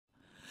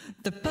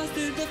The past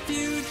to the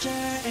future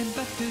and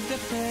back to the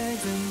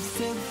present,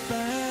 still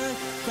burn,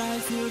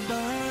 fries will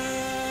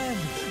burn.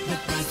 The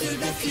past to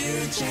the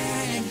future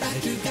and back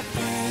to the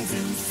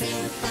present,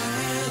 still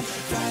burn,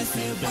 fries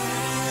will burn.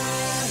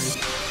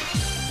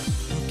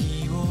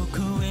 時を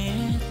越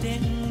え天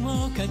を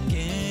駆け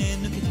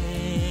抜けて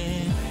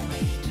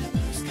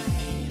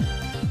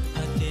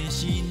果て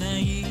しな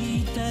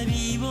い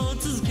旅を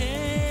続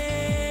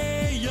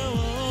けよ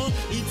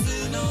う。い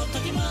つの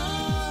時も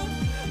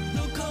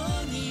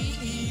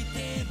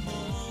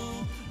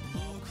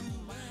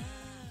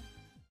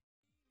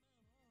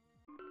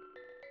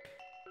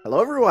Hello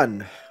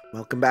everyone,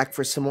 welcome back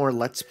for some more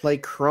Let's Play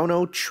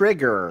Chrono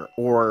Trigger,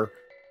 or,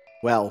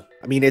 well,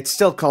 I mean it's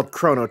still called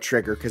Chrono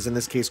Trigger, because in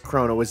this case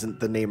Chrono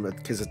isn't the name of,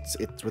 because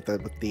it's with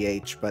the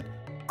H, but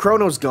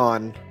Chrono's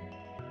gone,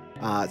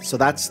 so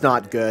that's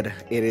not good.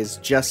 It is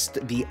just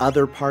the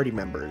other party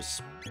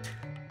members.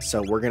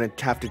 So we're gonna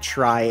have to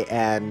try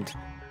and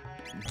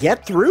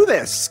get through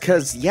this,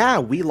 because yeah,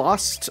 we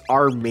lost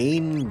our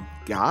main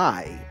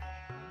guy.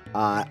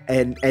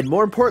 And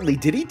more importantly,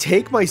 did he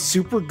take my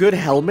super good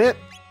helmet?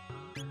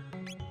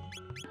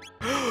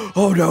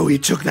 Oh no, he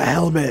took the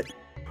helmet.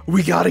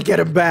 We gotta get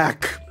him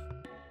back.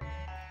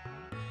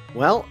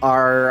 Well,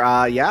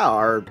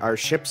 our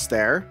ship's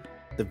there.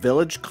 The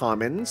village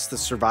commons, the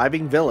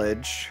surviving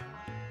village.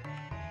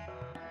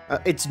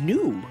 It's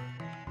new.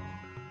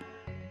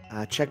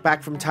 Check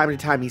back from time to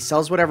time. He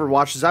sells whatever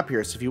washes up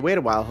here, so if you wait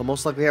a while, he'll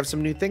most likely have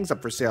some new things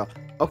up for sale.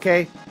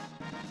 Okay.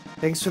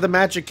 Thanks for the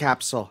magic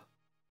capsule.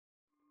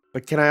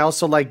 But can I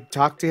also, like,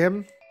 talk to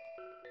him?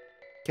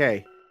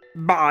 Okay.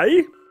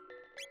 Bye.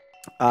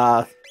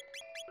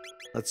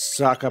 Let's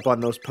stock up on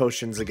those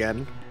potions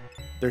again.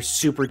 They're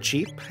super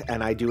cheap,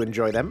 and I do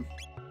enjoy them.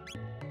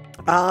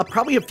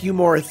 Probably a few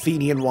more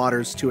Athenian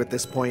waters, too, at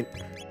this point.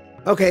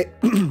 Okay.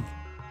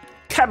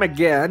 Come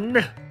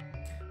again.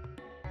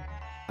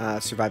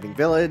 Surviving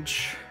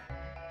village.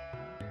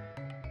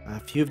 A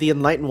few of the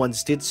enlightened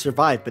ones did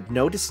survive, but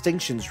no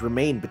distinctions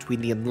remain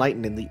between the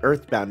enlightened and the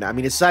earthbound. I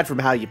mean, aside from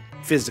how you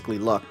physically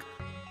look.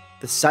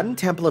 The Sun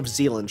Temple of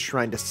Zealand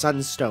shrine to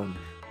Sunstone.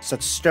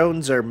 Such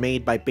stones are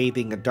made by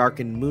bathing a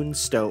darkened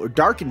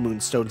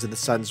moonstones in the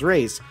sun's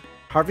rays.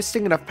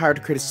 Harvesting enough power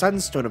to create a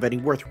sunstone of any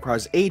worth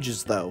requires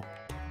ages, though.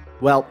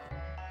 Well,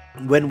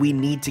 when we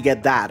need to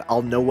get that,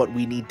 I'll know what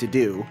we need to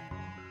do.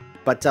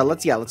 But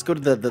let's go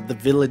to the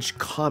village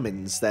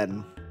commons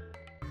then.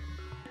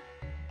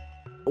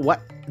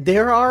 What?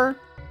 There are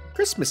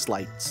Christmas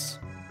lights.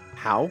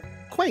 How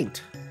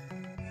quaint.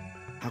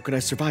 How can I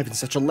survive in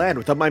such a land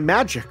without my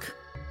magic?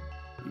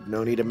 You've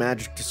no need of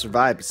magic to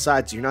survive.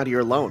 Besides, you're not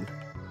here alone.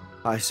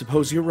 I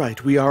suppose you're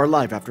right. We are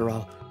alive after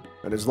all.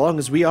 And as long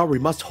as we are, we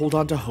must hold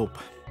on to hope.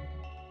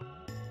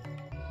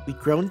 We've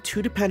grown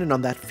too dependent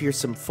on that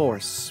fearsome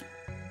force.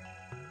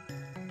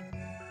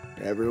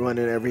 Everyone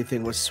and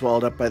everything was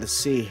swallowed up by the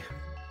sea.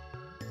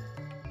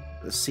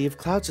 The Sea of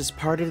Clouds has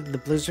parted and the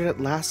blizzard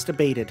at last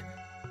abated.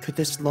 Could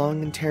this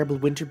long and terrible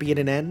winter be at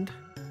an end?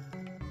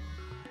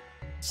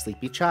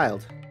 Sleepy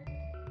child.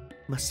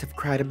 Must have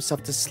cried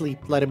himself to sleep.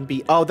 Let him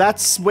be. Oh,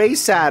 that's way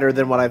sadder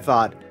than what I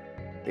thought.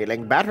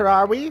 Feeling better,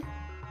 are we?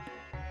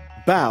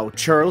 Bow,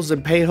 Charles,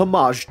 and pay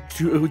homage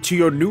to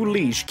your new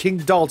liege, King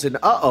Dalton.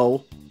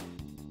 Uh-oh.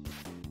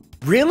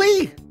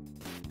 Really?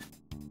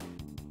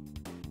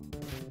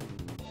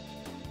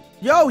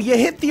 Yo, you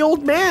hit the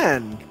old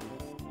man.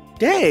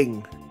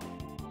 Dang.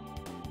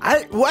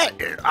 What?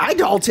 I,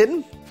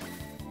 Dalton?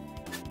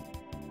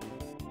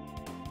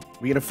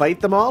 We gonna fight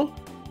them all?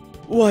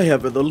 Why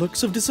ever the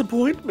looks of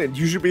disappointment?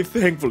 You should be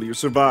thankful you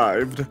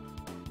survived.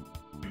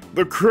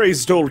 The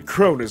crazed old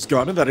crone is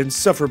gone, and that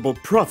insufferable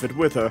prophet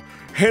with her.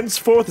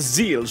 Henceforth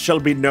Zeal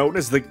shall be known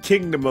as the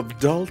Kingdom of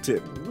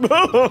Dalton.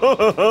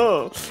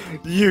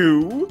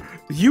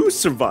 You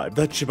survived.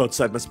 That ship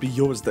outside must be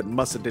yours then,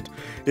 mustn't it?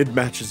 It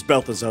matches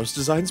Balthazar's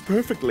designs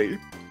perfectly.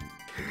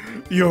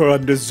 You're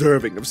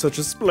undeserving of such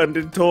a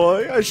splendid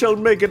toy. I shall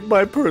make it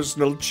my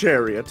personal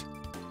chariot.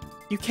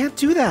 You can't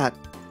do that.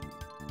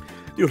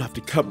 You'll have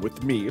to come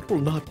with me. It will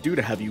not do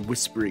to have you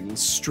whispering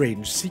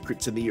strange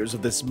secrets in the ears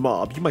of this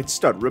mob. You might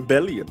start a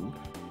rebellion.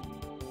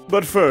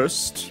 But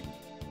first,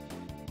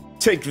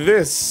 take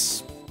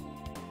this.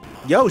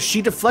 Yo,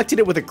 she deflected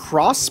it with a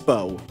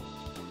crossbow.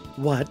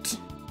 What?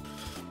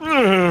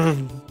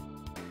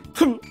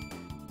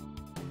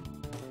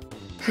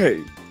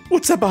 Hey,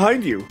 what's that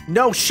behind you?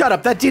 No, shut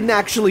up. That didn't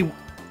actually...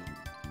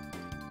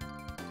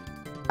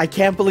 I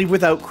can't believe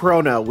without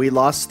Chrono, we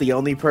lost the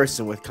only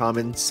person with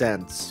common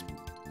sense.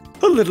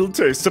 A little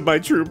taste of my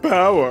true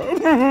power.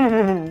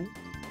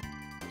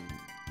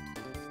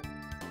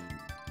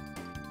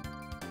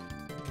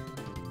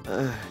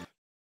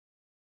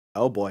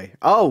 Oh boy.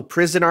 Oh,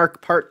 Prison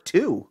Arc Part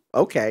 2.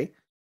 Okay.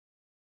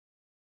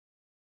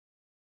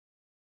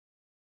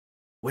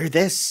 Wear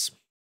this.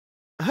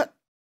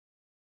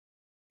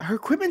 Her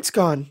equipment's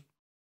gone.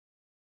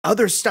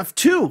 Other stuff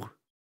too.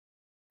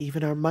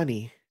 Even our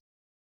money.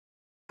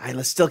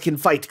 Isla still can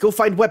fight. Go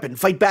find weapon.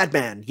 Fight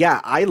Batman.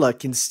 Yeah, Isla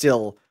can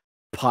still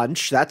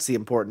punch. That's the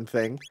important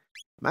thing.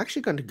 I'm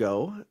actually going to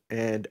go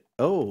and...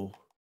 Oh,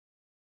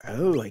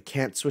 I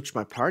can't switch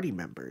my party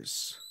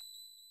members.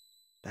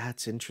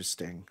 That's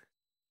interesting.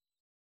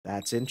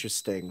 That's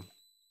interesting.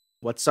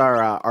 What's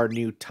our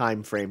new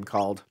time frame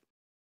called?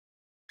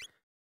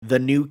 The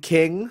new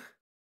king?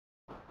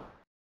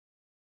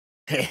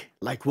 Heh,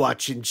 like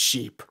watching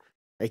sheep.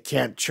 I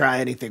can't try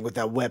anything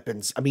without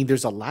weapons. I mean,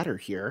 there's a ladder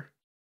here.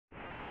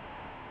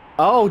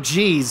 Oh,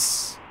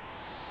 jeez.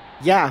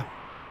 Yeah.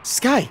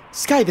 Sky,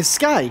 the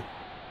sky.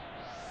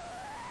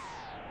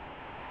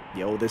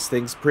 Yo, this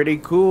thing's pretty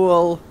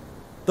cool.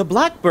 The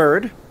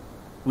blackbird.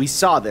 We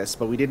saw this,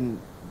 but we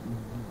didn't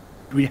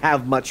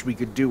have much we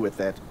could do with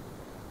it.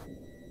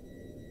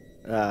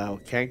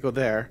 Can't go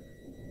there.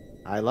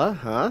 Isla,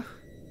 huh?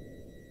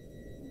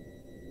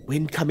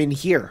 Wind come in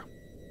here.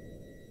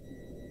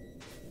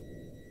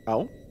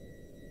 Oh.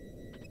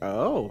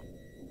 Oh.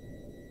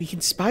 We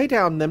can spy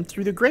down them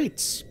through the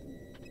grates.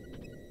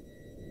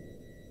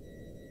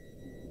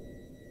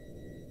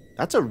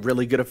 That's a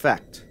really good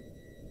effect.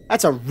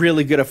 That's a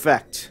really good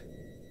effect.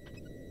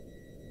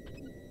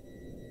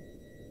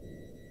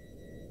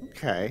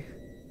 Okay.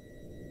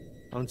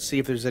 I don't see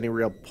if there's any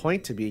real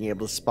point to being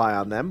able to spy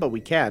on them, but we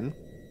can.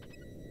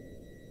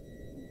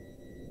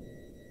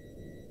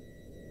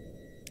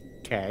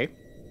 Okay.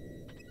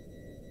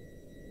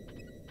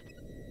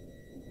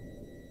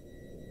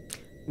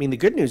 I mean, the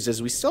good news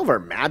is we still have our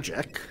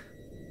magic.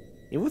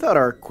 Even without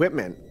our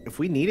equipment, if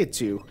we needed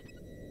to,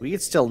 we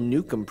could still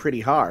nuke them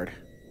pretty hard.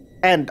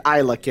 And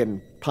Isla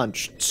can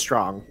punch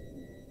strong.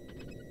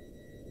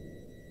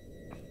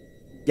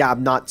 Yeah,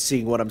 I'm not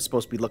seeing what I'm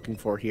supposed to be looking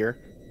for here.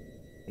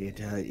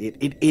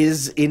 It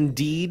is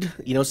indeed,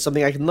 you know,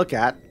 something I can look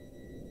at.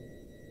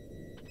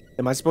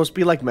 Am I supposed to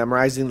be, like,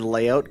 memorizing the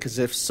layout? Because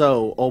if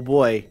so, oh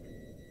boy,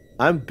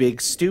 I'm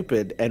big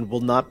stupid and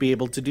will not be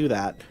able to do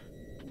that.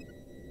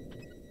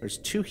 There's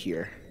two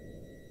here.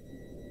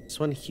 This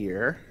one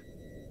here.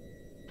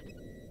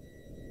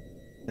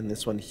 And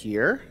this one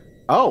here.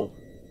 Oh!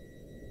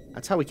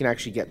 That's how we can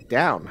actually get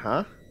down,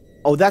 huh?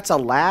 Oh, that's a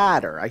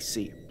ladder. I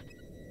see.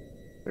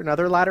 Is there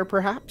another ladder,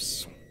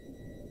 perhaps?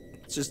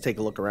 Let's just take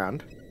a look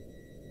around.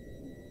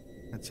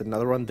 That's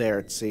another one there,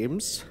 it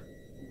seems.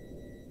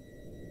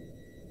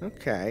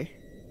 Okay.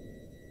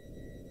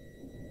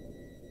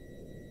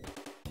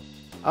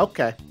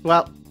 Okay,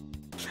 well,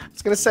 I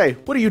was gonna say,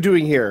 what are you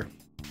doing here?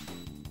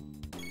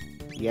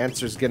 The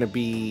answer's gonna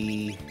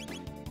be...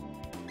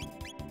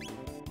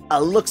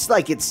 looks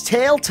like it's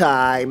tail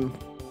time!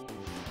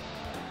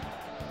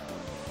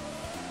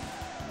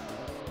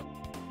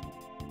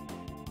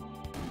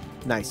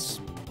 Nice.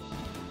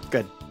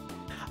 Good.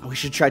 Oh, we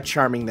should try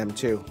charming them,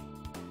 too.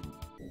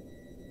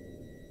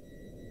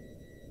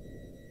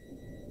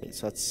 Okay,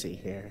 so let's see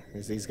here.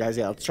 There's these guys.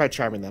 Yeah, let's try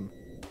charming them.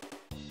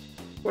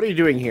 What are you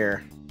doing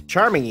here?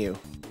 Charming you.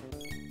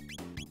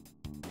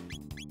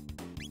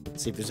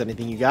 Let's see if there's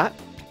anything you got.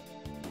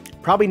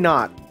 Probably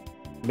not.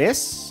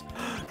 Miss?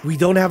 We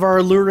don't have our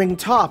alluring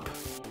top.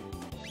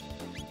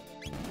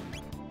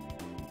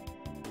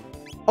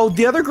 Oh,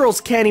 the other girls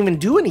can't even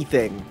do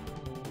anything.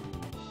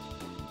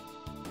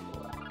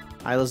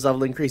 Isla's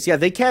level increase. Yeah,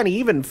 they can't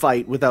even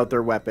fight without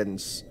their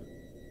weapons.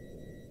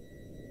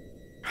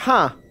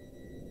 Huh.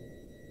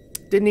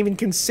 Didn't even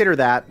consider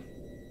that.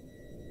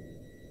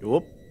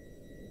 Whoop.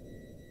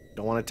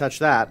 Don't want to touch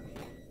that.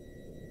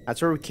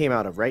 That's where we came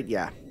out of, right?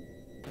 Yeah.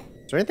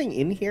 Is there anything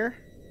in here?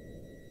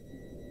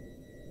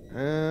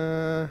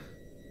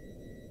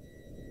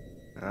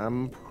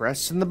 I'm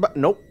pressing the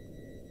button. Nope.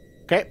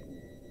 Okay.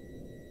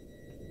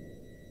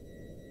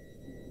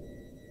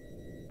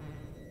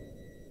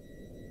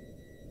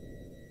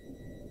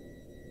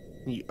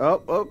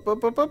 Up.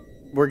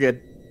 We're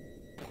good.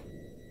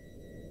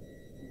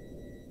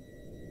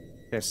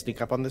 Can I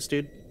sneak up on this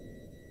dude?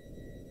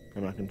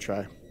 I'm not gonna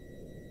try.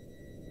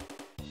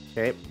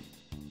 Okay.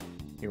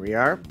 Here we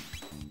are.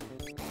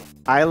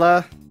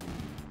 Isla.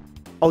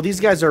 Oh, these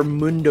guys are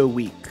Mundo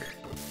weak.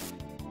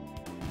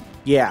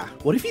 Yeah.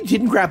 What if you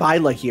didn't grab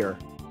Isla here?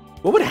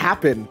 What would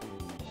happen?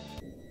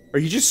 Are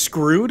you just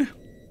screwed?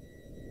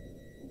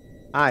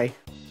 Hi.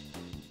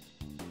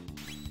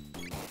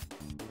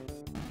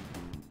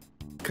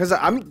 Because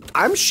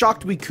I'm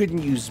shocked we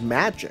couldn't use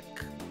magic.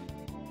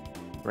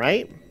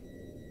 Right?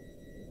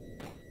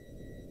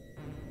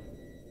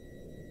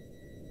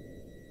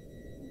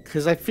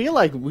 Because I feel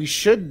like we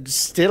should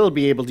still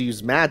be able to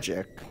use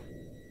magic.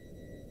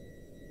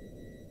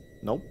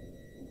 Nope.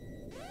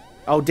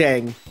 Oh,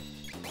 dang.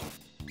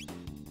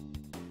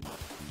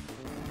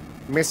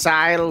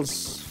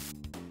 Missiles.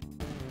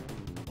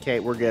 Okay,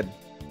 we're good.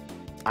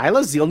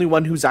 Isla's the only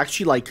one who's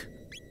actually, like...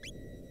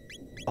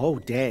 Oh,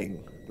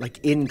 dang. Like,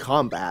 in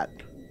combat.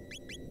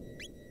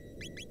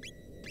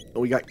 Oh,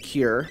 we got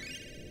Cure.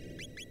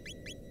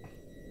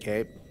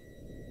 Okay.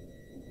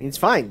 It's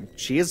fine.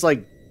 She is,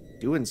 like,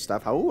 doing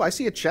stuff. Oh, I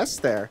see a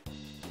chest there.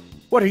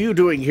 What are you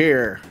doing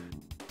here?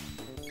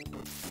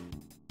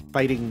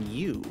 Fighting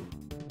you.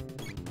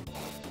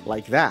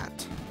 Like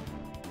that.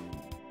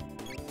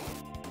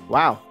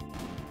 Wow.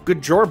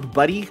 Good job,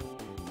 buddy.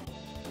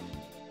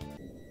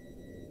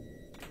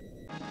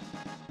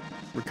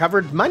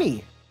 recovered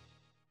money.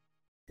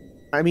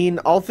 I mean,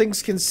 all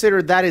things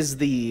considered, that is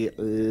the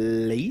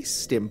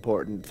least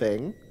important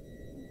thing.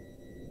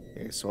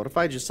 Okay, so what if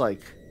I just,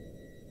 like...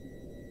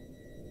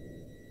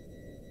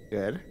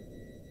 Good.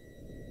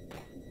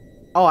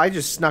 Oh, I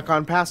just snuck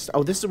on past...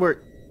 Oh, this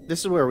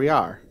is where we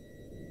are.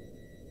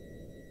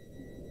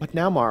 What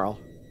now, Marl?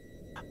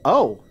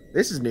 Oh,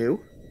 this is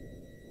new.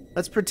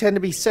 Let's pretend to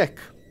be sick.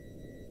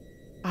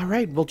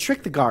 Alright, we'll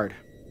trick the guard.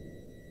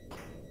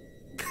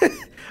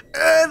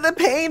 The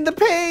pain, the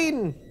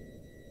pain!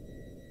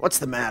 What's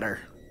the matter?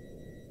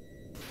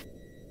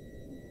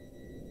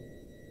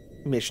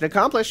 Mission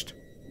accomplished.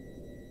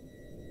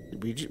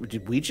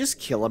 Did we just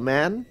kill a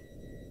man?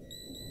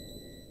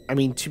 I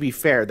mean, to be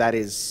fair, that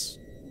is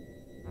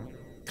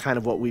kind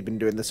of what we've been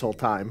doing this whole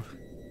time.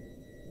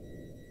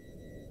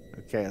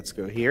 Okay, let's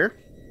go here.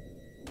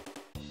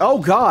 Oh,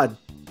 God!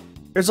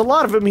 There's a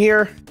lot of them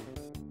here!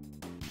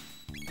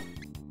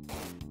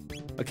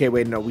 Okay,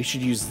 wait, no, we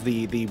should use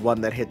the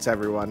one that hits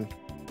everyone.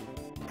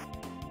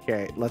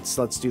 Okay, let's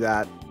do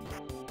that.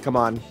 Come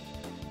on.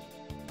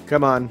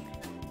 Come on.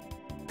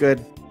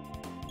 Good.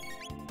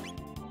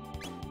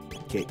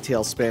 Okay,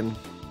 tailspin.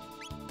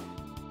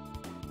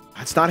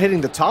 It's not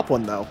hitting the top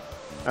one, though.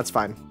 That's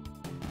fine.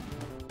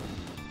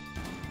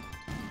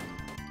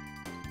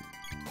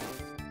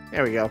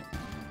 There we go.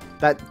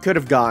 That could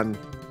have gone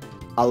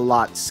a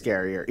lot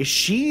scarier. Is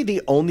she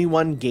the only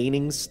one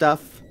gaining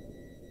stuff?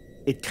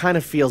 It kind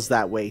of feels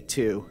that way,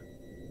 too.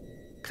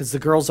 Because the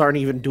girls aren't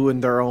even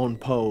doing their own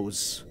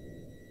pose.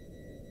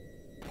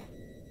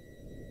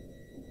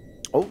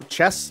 Oh,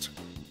 chest.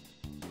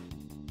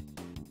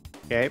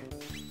 Okay.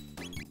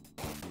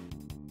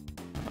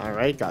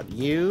 Alright, got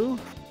you.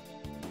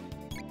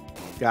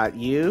 Got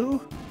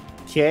you.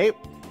 Okay.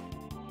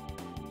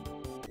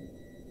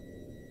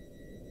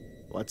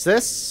 What's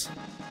this?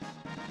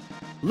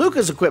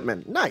 Luca's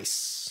equipment.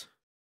 Nice.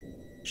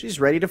 She's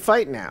ready to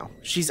fight now.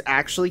 She's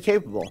actually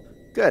capable.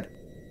 Good.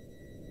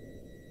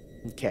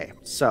 Okay,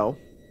 so.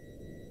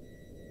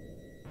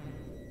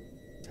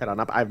 Let's head on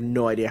up. I have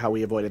no idea how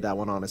we avoided that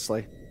one,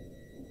 honestly.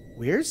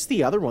 Where's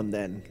the other one,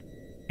 then?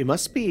 It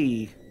must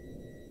be...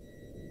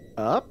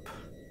 up?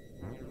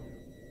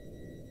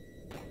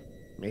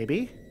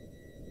 Maybe?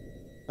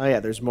 Oh, yeah,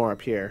 there's more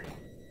up here.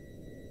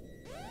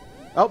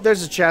 Oh,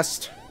 there's a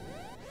chest.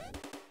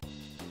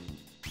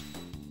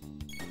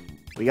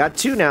 We got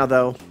two now,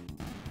 though.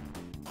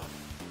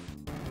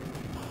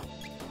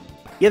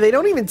 Yeah, they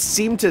don't even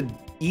seem to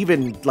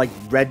like,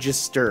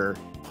 register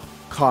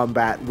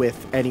combat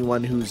with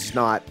anyone who's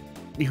not...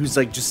 who's,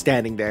 like, just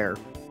standing there.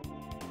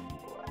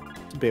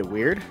 It's a bit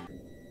weird.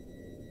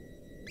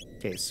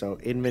 Okay, so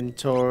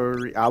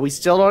inventory... we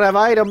still don't have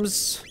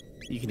items.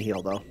 You can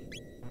heal, though.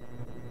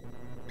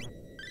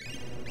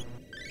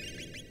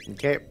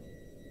 Okay.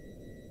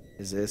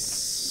 Is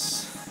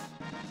this...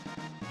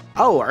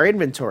 Oh, our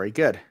inventory.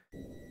 Good.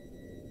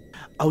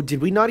 Oh,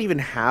 did we not even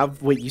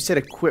have... Wait, you said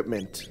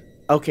equipment.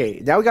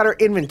 Okay, now we got our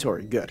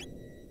inventory. Good.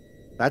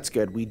 That's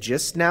good. We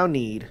just now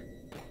need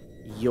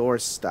your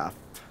stuff.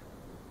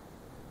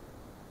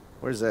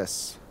 Where's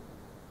this?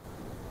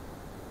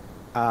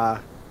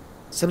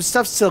 Some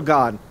stuff's still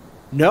gone.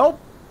 Nope.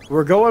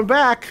 We're going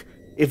back.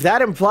 If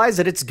that implies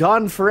that it's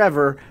gone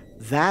forever,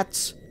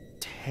 that's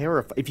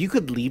terrifying. If you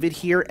could leave it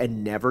here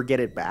and never get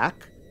it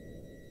back,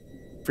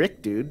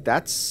 frick, dude,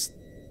 that's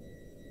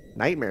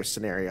nightmare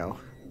scenario.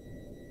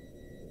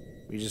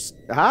 We just,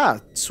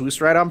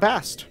 swoosh right on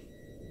past.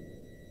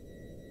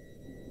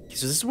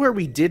 So this is where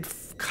we did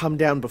come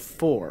down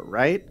before,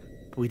 right?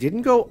 But we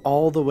didn't go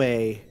all the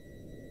way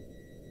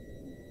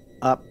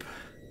up.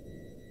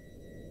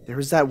 There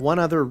was that one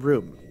other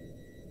room.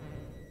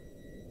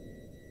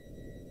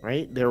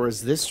 Right? There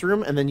was this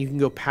room, and then you can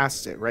go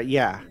past it, right?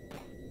 Yeah.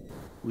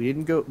 We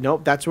didn't go...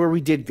 Nope, that's where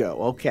we did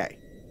go. Okay.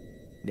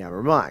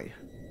 Never mind.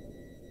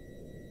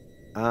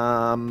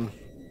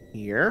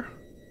 Here.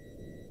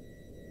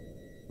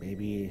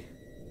 Maybe...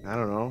 I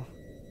don't know.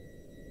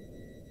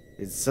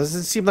 It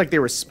doesn't seem like they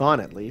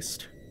respawn, at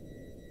least.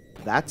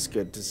 That's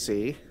good to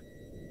see.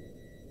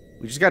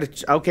 We just gotta...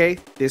 Okay,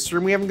 this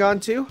room we haven't gone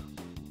to.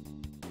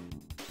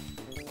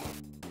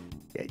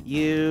 Get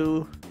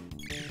you.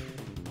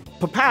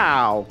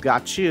 Pa-pow!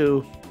 Got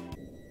you.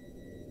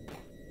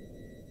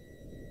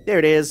 There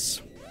it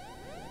is.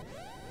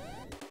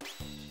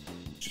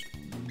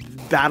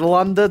 Just battle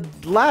on the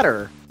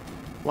ladder.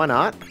 Why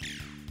not?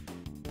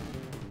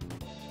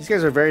 These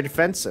guys are very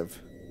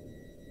defensive.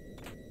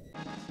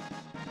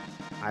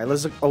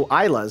 Isla's... Oh,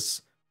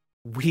 Isla's.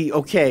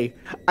 Okay.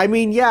 I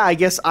mean, yeah, I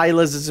guess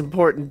Isla's is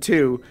important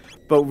too,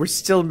 but we're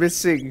still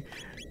missing,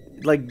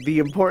 like, the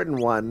important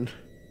one.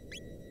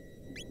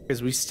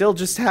 Because we still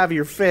just have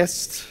your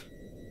fist.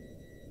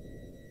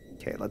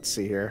 Okay, let's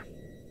see here.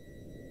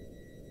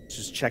 Let's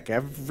just check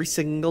every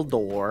single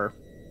door.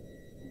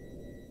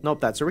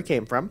 Nope, that's where we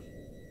came from.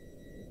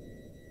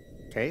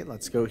 Okay,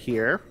 let's go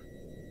here.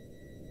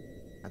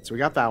 That's where we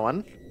got that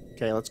one.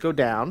 Okay, let's go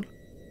down.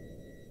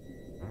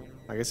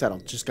 Like I said, I'll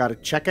just gotta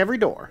check every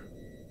door.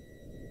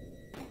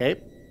 Okay,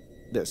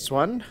 this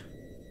one.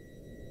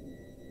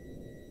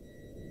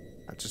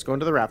 just go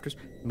into the rafters.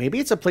 Maybe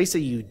it's a place that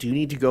you do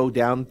need to go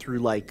down through,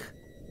 like,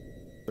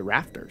 the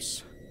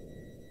rafters.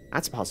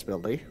 That's a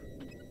possibility.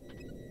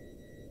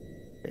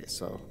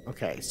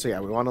 Okay, so yeah,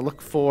 we want to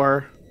look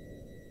for...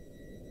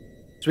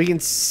 So we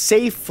can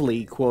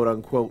safely,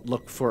 quote-unquote,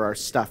 look for our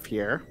stuff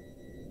here.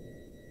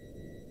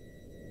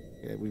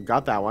 Yeah, we've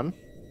got that one.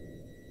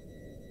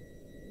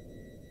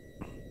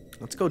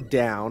 Let's go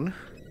down.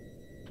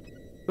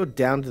 Go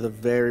down to the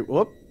very...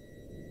 Whoop.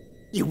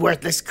 You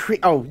worthless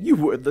you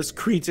worthless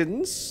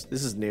cretins.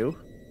 This is new.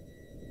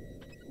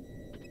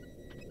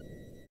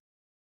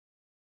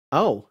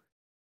 Oh.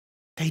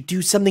 They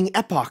do something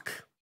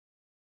epoch.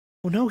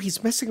 Oh no,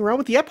 he's messing around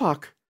with the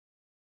epoch.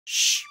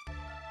 Shh.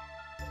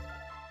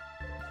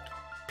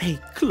 Pay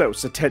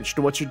close attention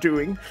to what you're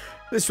doing.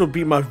 This will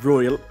be my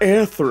royal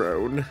air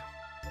throne.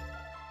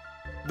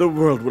 The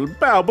world will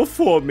bow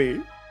before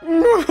me.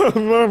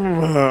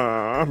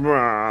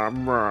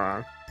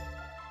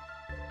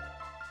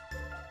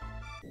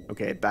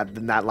 Okay,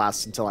 that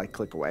lasts until I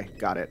click away.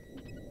 Got it.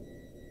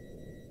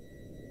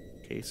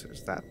 Okay, so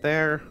there's that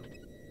there.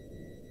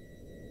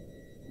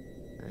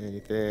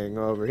 Anything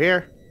over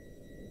here?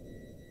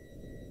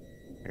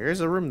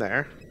 There's a room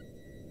there.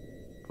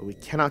 But we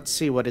cannot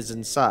see what is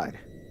inside.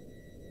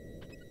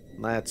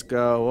 Let's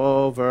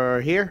go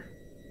over here.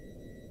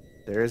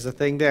 There is a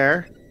thing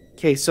there.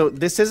 Okay, so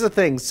this is a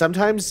thing.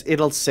 Sometimes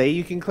it'll say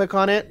you can click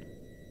on it,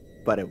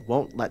 but it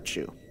won't let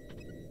you.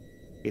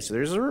 Okay, so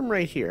there's a room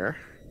right here.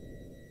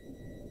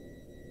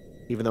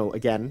 Even though,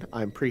 again,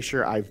 I'm pretty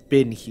sure I've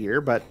been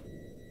here, but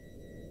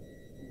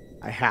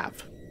I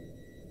have.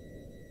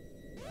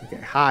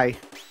 Okay, hi.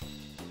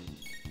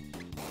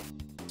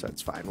 So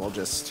it's fine. We'll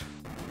just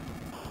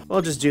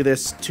do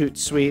this toot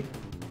sweet.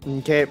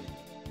 Okay.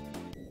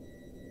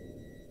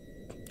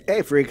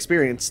 Hey, free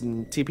experience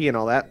and TP and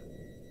all that.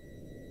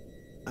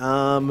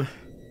 God,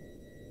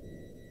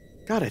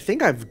 I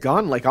think I've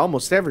gone like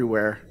almost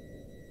everywhere.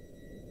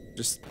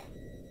 Just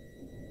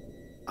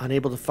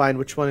unable to find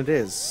which one it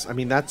is. I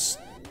mean, that's...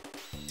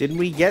 Didn't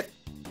we get...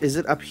 Is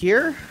it up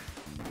here?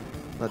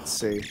 Let's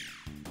see.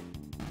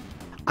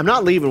 I'm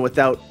not leaving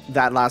without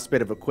that last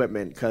bit of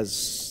equipment,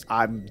 because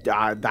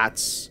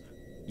that's...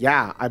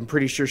 Yeah, I'm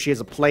pretty sure she has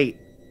a plate.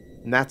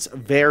 And that's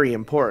very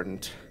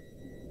important.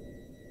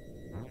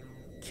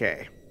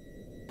 Okay.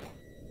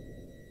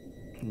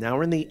 Now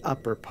we're in the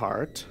upper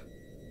part.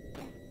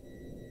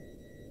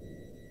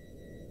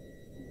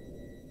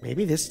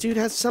 Maybe this dude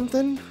has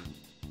something?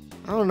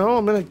 I don't know,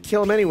 I'm gonna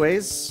kill him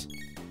anyways.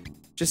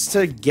 Just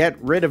to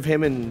get rid of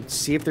him and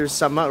see if there's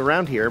something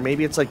around here.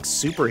 Maybe it's like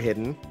super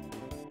hidden.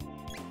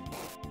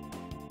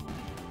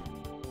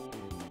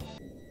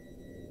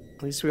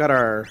 At least we got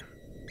our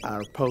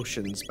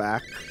potions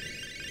back.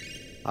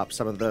 Pop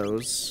some of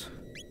those.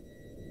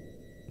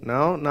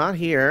 No, not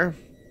here.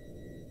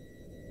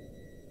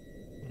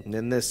 And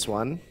then this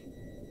one.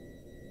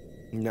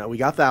 No, we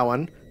got that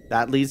one.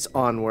 That leads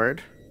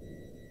onward.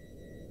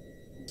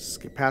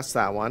 Skip past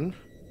that one.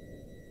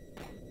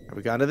 And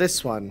we got to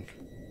this one.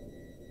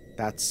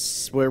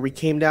 That's where we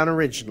came down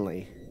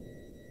originally.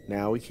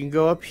 Now we can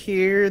go up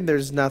here, and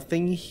there's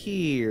nothing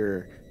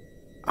here.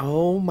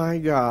 Oh my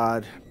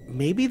god.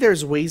 Maybe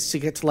there's ways to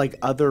get to, like,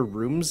 other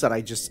rooms that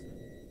I just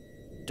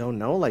don't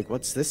know. Like,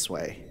 what's this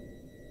way?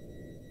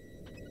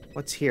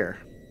 What's here?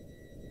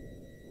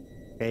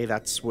 Okay,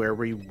 that's where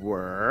we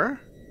were.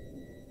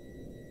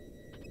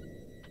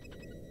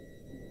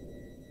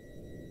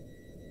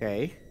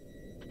 Okay.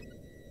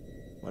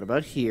 What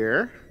about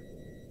here?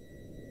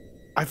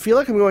 I feel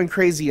like I'm going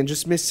crazy and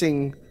just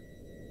missing,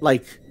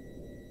 like,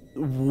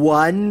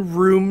 one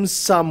room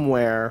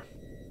somewhere.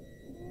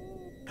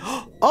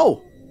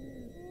 Oh!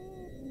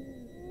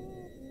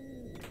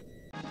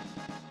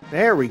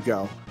 There we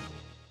go.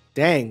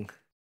 Dang.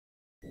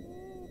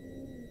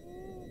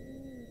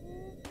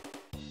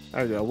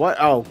 There we go. What?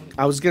 Oh,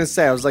 I was gonna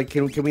say, I was like,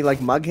 can we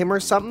like mug him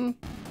or something?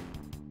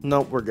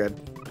 Nope, we're good.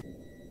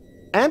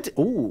 And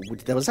ooh,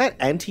 was that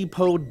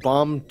Antipode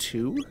Bomb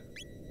 2?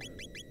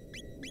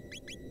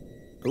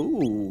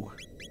 Ooh.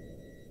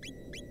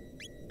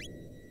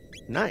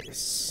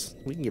 Nice.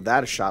 We can give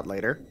that a shot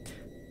later.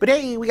 But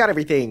hey, we got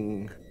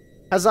everything.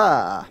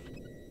 Huzzah!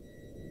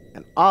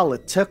 And all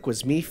it took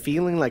was me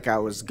feeling like I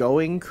was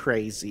going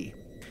crazy.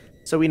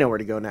 So we know where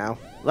to go now.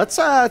 Let's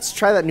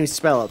try that new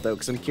spell out though,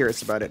 because I'm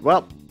curious about it.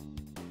 Well,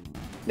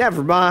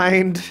 never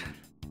mind.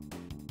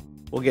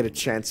 We'll get a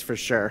chance for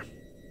sure.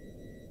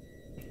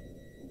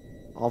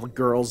 All the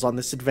girls on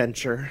this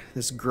adventure,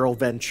 this girl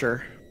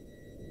venture.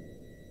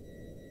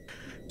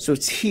 So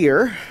it's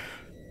here.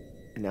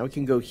 And now we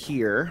can go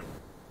here.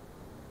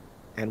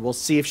 And we'll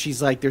see if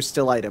she's like, there's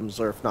still items,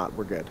 or if not,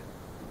 we're good.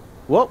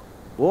 Whoa.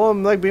 Whoa,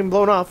 I'm like being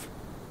blown off.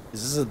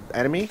 Is this an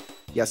enemy?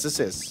 Yes, this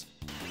is.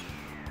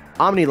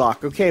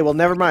 Omnilock. Okay, well,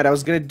 never mind. I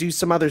was gonna do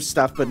some other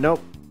stuff, but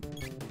nope.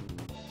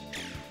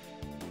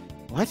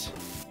 What?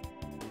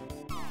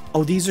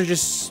 Oh, these are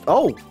just...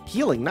 Oh,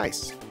 healing.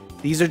 Nice.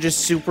 These are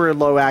just super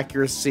low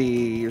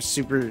accuracy. Or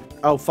super...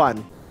 Oh,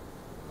 fun.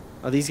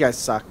 Oh, these guys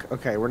suck.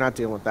 Okay, we're not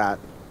dealing with that.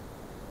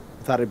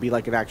 I thought it'd be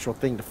like an actual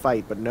thing to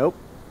fight, but nope.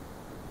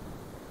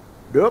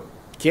 Nope.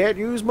 Can't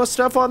use my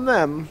stuff on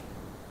them.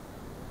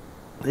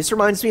 This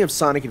reminds me of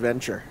Sonic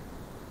Adventure.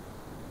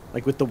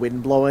 Like with the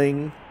wind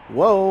blowing.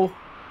 Whoa.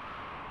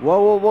 Whoa,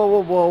 whoa, whoa,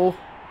 whoa, whoa.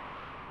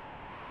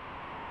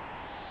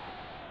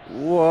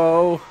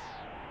 Whoa.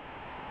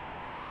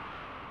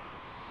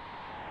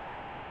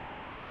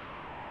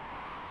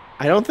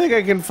 I don't think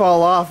I can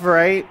fall off,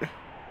 right?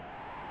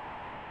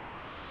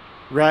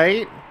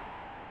 Right?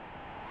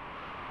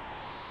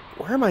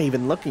 Where am I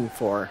even looking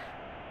for?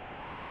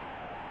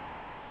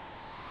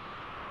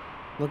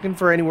 Looking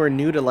for anywhere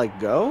new to, like,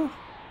 go?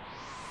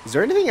 Is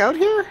there anything out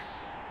here?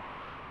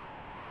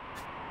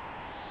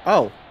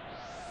 Oh.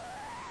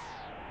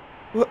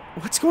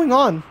 What's going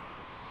on?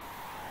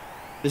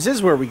 This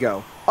is where we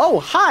go. Oh,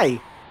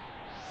 hi!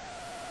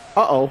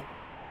 Uh-oh.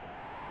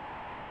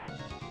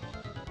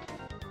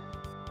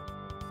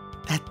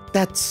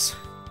 That's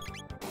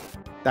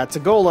a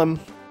golem.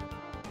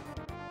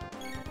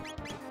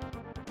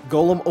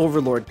 Golem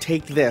Overlord,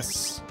 take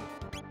this.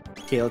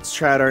 Okay, let's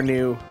try out our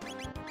new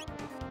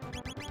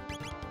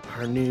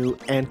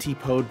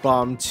Antipode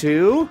Bomb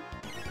 2.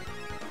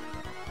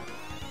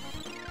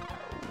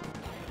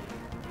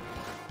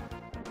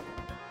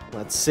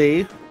 Let's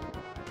see.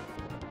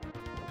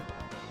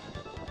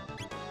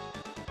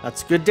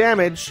 That's good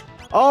damage.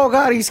 Oh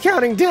god, he's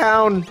counting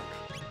down.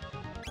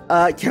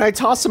 Can I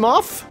toss him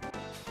off?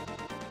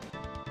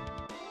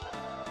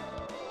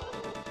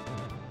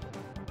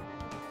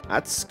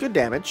 That's good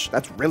damage.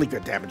 That's really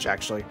good damage,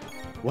 actually.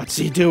 What's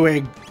he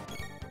doing?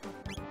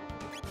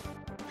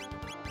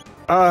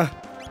 Can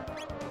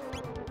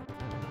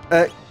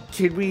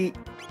we...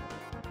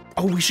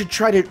 Oh, we should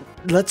try to...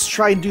 Let's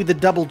try and do the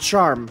double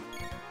charm.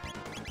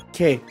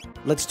 Okay,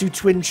 let's do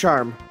twin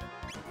charm.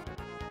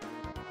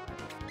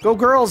 Go,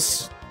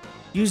 girls!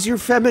 Use your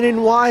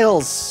feminine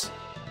wiles.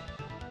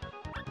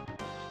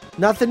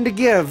 Nothing to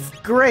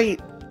give.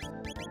 Great.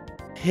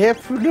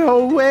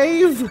 Hypno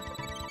wave.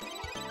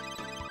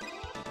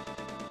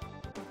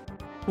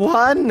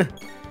 1.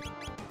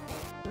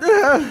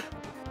 Ugh.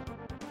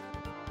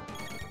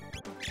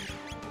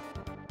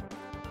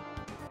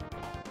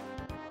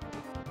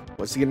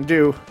 What's he gonna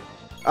do?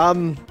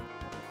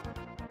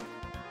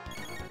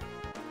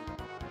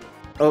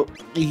 Oh,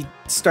 he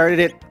started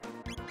it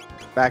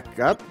back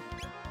up.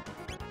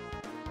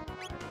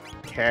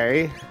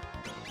 Okay.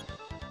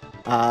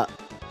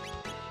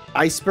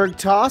 Iceberg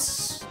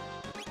toss.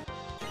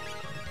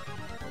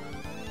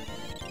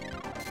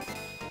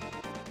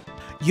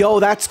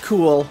 Yo, that's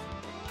cool.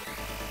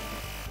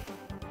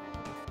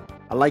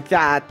 I like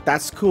that.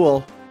 That's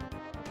cool.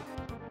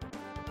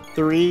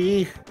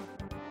 3,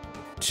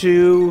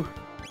 2.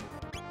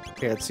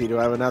 Okay, let's see. Do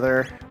I have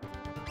another?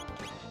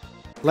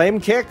 Lame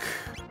kick.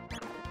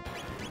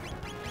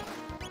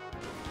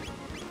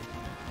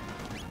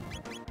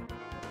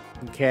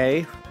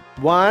 Okay.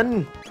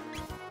 1.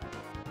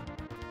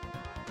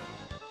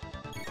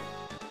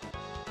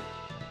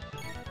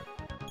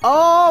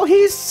 Oh,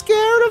 he's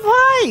scared of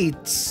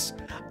heights.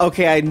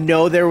 Okay, I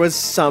know there was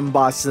some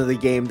bosses of the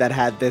game that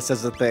had this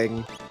as a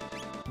thing.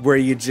 Where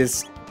you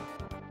just...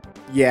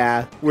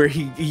 Yeah, where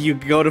you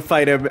go to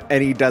fight him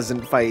and he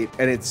doesn't fight.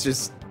 And it's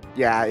just...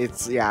 Yeah,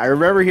 it's... Yeah, I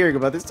remember hearing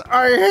about this.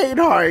 I hate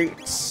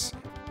heights.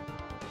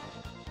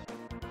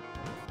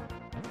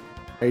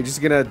 Are you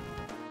just gonna...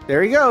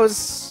 There he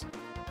goes.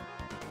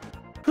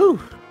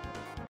 Whew.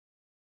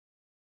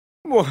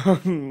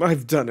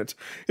 I've done it.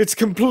 It's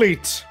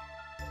complete.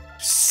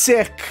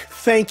 Sick.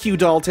 Thank you,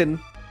 Dalton.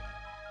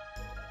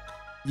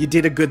 You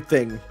did a good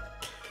thing.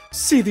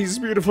 See these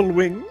beautiful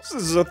wings?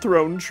 This is a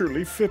throne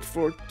truly fit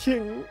for a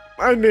king.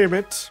 I name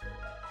it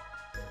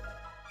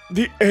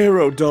the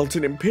Aero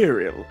Dalton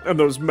Imperial, and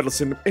those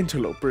meddlesome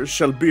interlopers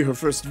shall be her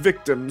first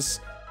victims.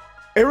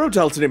 Aero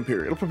Dalton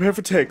Imperial, prepare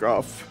for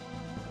takeoff.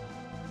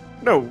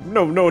 No,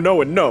 no, no,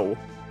 no, and no.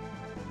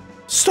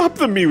 Stop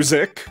the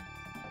music!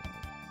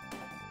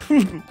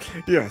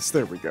 Yes,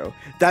 there we go.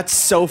 That's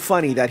so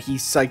funny that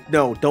he's like,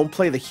 no, don't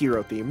play the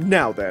hero theme.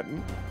 Now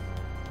then.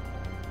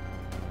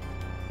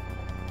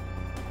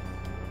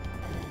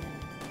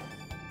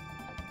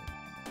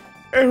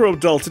 Aero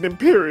Dalton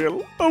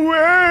Imperial,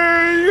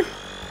 away!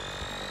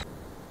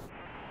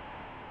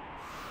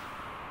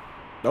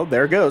 Oh,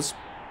 there it goes.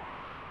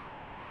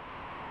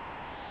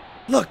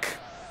 Look!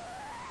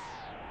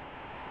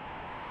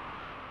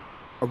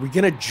 Are we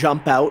gonna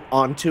jump out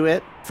onto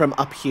it from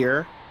up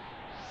here?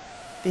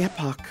 The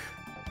Epoch.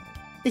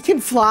 It can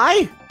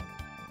fly?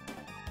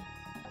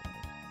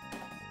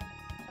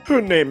 Her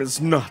name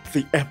is not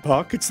the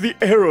Epoch, it's the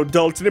Aero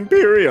Dalton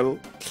Imperial.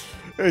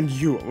 And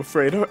you, I'm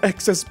afraid, are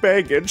excess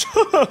baggage.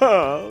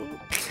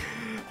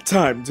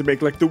 Time to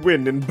make like the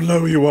wind and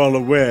blow you all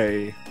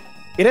away.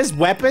 It has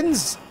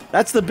weapons?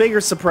 That's the bigger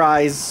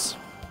surprise.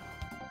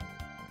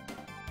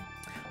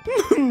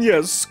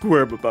 Yes,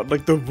 squirm about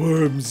like the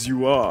worms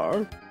you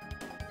are.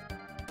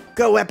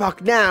 Go,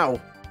 Epoch,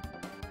 now!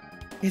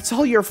 It's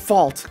all your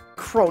fault,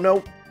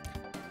 Chrono.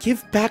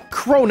 Give back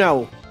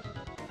Chrono!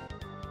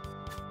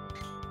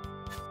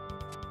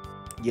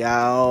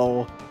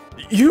 Yo.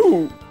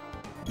 You!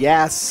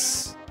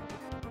 Yes!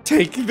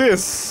 Take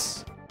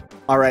this!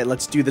 Alright,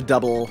 let's do the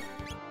double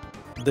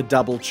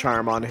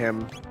charm on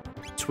him.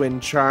 Twin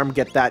charm,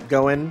 get that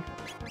going.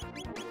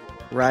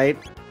 Right?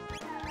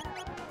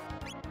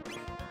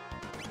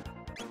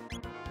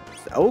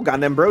 Oh, got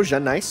an ambrosia,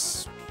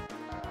 nice.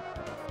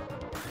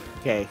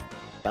 Okay,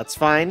 that's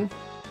fine.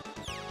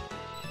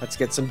 Let's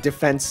get some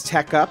defense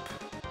tech up.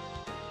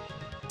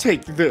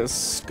 Take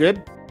this.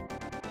 Good.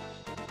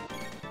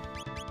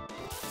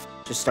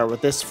 Just start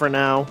with this for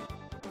now.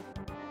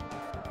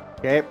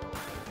 Okay.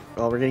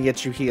 Well, we're gonna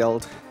get you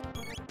healed.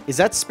 Is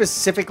that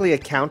specifically a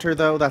counter,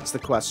 though? That's the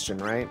question,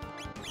 right?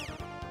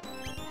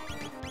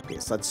 Okay,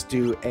 so let's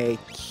do a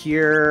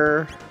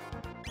cure.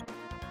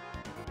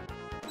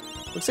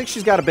 Looks like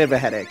she's got a bit of a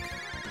headache.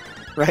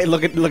 Right?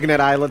 Looking at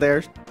Isla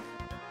there.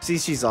 See,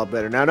 she's all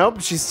better now.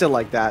 Nope, she's still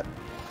like that.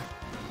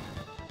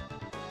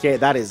 Okay,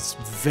 that is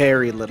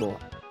very little.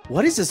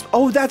 What is this?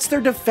 Oh, that's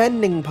their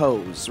defending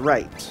pose.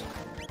 Right.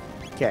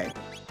 Okay.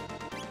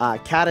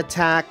 Cat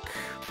attack.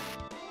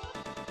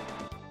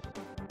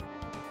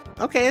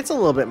 Okay, it's a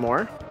little bit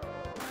more.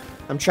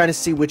 I'm trying to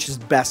see which is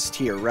best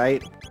here,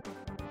 right?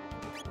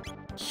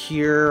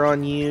 Cure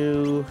on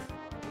you.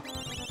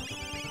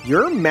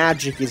 Your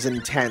magic is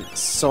intense,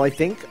 so I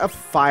think a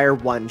fire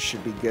one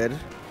should be good.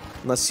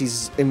 Unless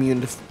he's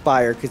immune to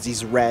fire because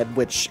he's red,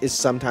 which is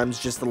sometimes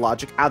just the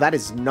logic. Ow, that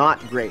is not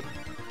great.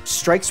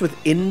 Strikes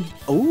within...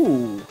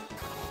 Ooh.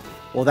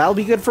 Well, that'll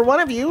be good for one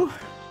of you.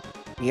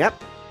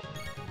 Yep.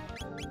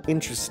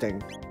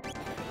 Interesting.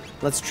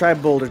 Let's try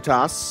Boulder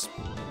Toss.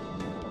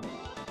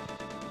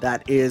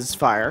 That is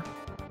fire.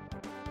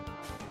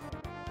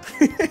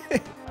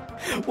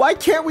 Why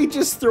can't we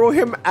just throw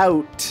him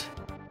out?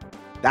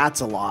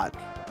 That's a lot.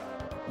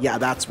 Yeah,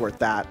 that's worth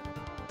that.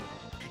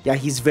 Yeah,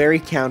 he's very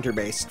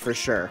counter-based, for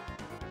sure.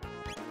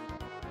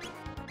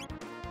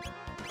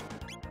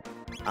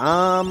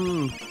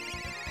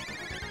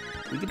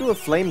 We could do a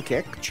flame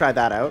kick. Try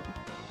that out.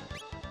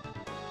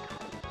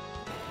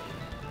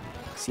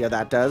 See how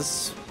that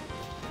does.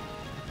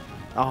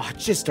 Oh,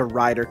 just a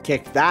rider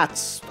kick.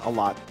 That's a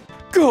lot.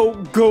 Go,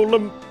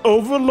 Golem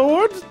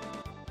Overlord!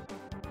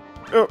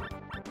 Oh.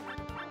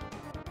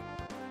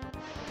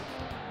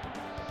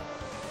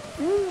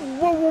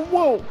 Whoa, whoa,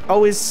 whoa!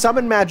 Oh, his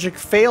summon magic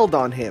failed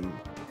on him.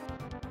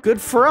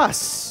 Good for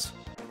us.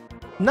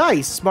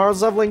 Nice.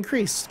 Marl's level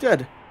increased.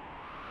 Good.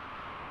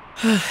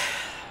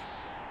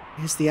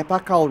 Is the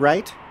Epoch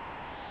alright?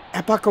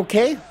 Epoch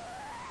okay?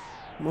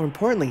 More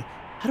importantly,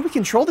 how do we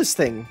control this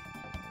thing?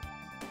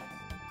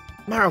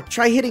 Marl,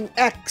 try hitting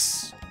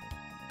X.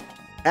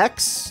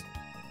 X?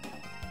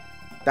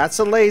 That's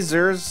a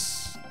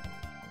lasers.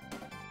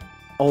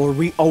 Oh,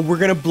 we're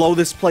gonna blow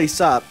this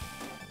place up.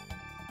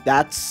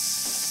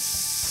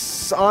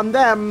 That's on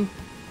them.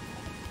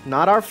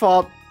 Not our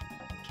fault.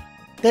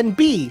 Then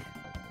B.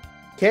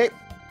 Okay.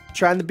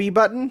 Trying the B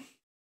button.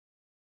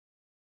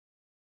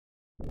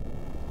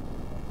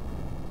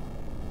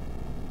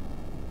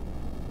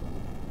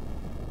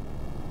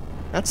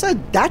 That's a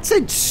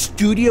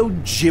Studio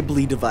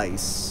Ghibli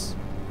device.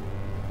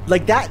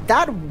 Like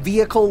that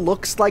vehicle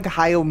looks like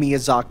Hayao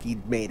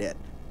Miyazaki made it.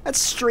 That's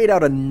straight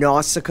out of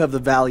Nausicaa of the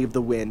Valley of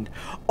the Wind.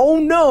 Oh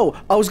no!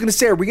 I was gonna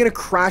say, are we gonna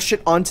crash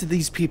it onto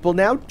these people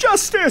now?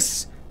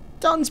 Justice!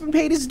 Don's been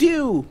paid his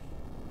due.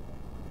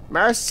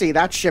 Mercy,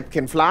 that ship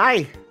can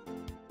fly.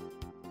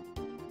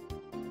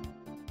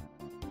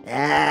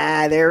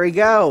 Ah, there we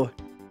go.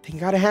 Think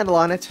got a handle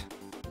on it.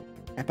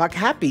 Epoch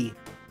happy.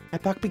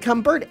 Epoch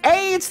become bird.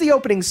 Hey, it's the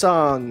opening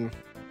song.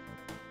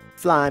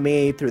 Fly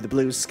me through the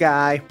blue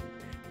sky.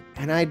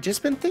 And I'd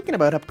just been thinking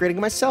about upgrading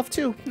myself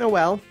too. Oh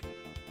well.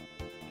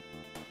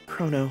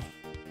 Chrono.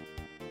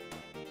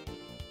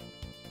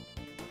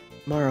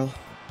 Marl.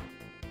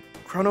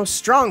 Chrono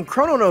strong.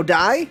 Chrono no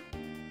die.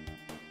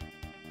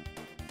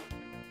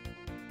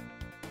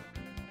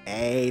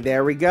 Hey,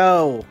 there we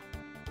go.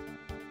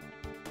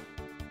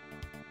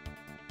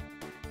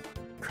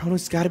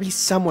 Chrono's gotta be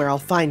somewhere. I'll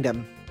find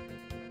him.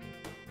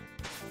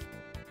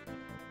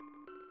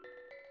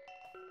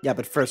 Yeah,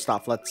 but first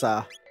off, let's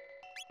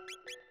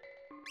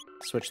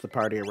switch the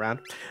party around.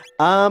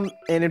 And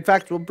in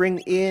fact, we'll bring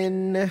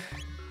in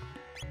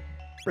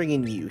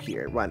you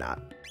here. Why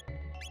not?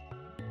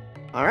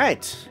 All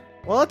right.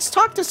 Well, let's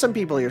talk to some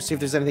people here. See if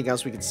there's anything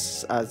else we could.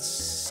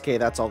 Okay,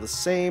 that's all the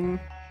same.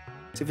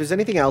 See if there's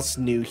anything else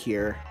new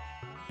here.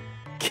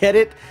 Get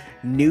it?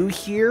 New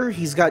here?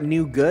 He's got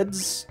new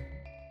goods.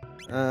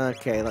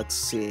 Okay, let's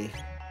see.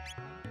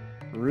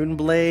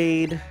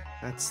 Runeblade.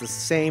 That's the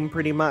same,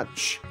 pretty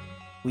much.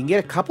 We can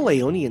get a couple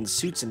Aeonian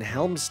suits and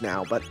helms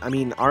now, but I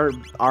mean,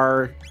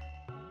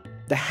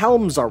 the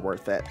helms are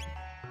worth it.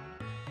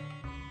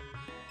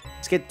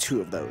 Let's get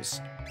 2 of those.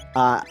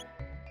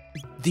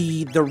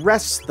 The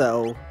rest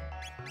though,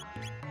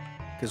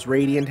 because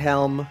Radiant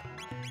Helm.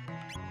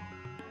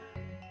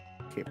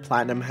 Okay,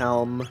 Platinum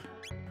Helm.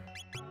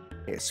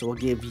 Okay, so we'll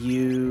give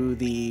you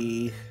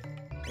the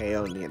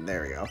Aeonian.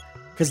 There we go.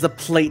 Because the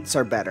plates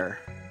are better,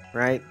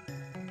 right?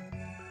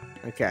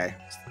 Okay.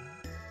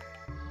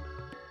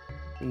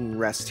 We can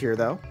rest here,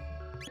 though.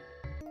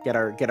 Get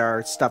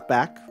our stuff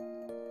back.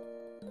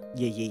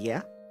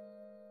 Yeah.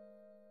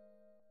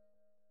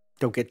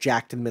 Don't get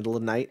jacked in the middle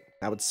of the night.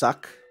 That would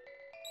suck.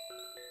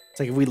 It's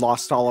like if we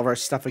lost all of our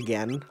stuff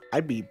again,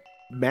 I'd be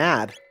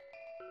mad.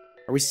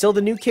 Are we still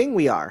the new king?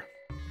 We are.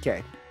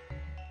 Okay.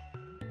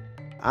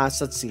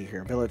 So let's see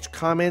here. Village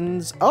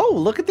Commons. Oh,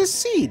 look at this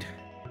seed.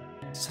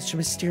 Such a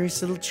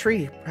mysterious little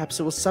tree. Perhaps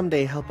it will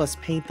someday help us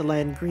paint the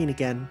land green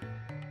again.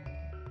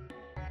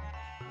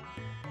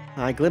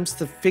 I glimpsed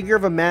the figure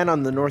of a man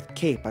on the North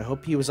Cape. I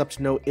hope he was up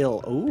to no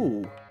ill.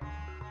 Ooh.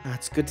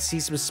 It's good to see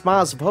some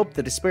smiles of hope.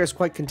 The despair is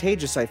quite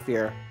contagious, I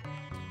fear.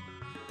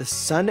 The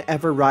sun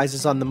ever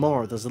rises on the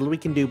morrow. There's little we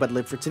can do but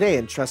live for today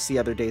and trust the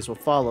other days will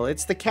follow.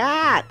 It's the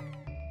cat!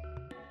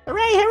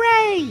 Hooray,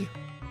 hooray!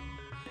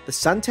 The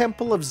Sun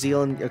Temple of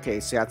Zealand. Okay,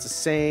 so that's the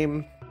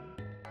same.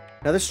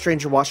 Another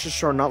stranger washed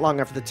ashore not long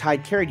after the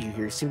tide carried you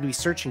here. You seem to be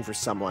searching for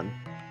someone.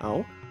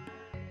 Oh?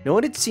 No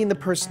one had seen the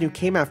person who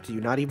came after you,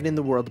 not even in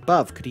the world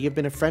above. Could he have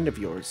been a friend of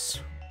yours?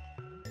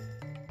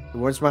 The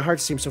words of my heart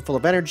seem so full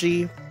of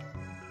energy.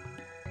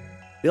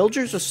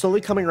 Villagers are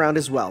slowly coming around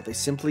as well. They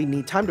simply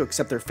need time to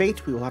accept their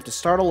fate. We will have to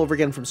start all over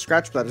again from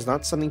scratch, but that is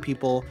not something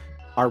people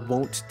are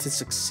wont to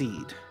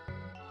succeed.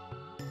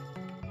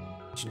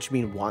 Didn't you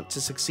mean want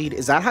to succeed?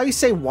 Is that how you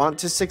say want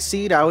to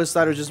succeed? I always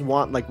thought it was just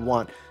want, like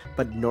want.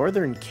 But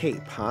Northern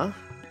Cape, huh?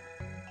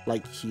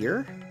 Like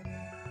here?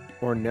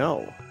 Or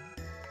no?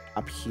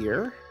 Up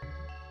here?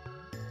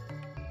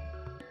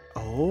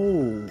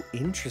 Oh,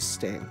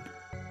 interesting.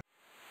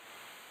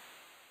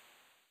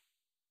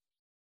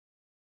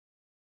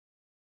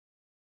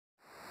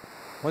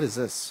 What is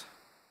this?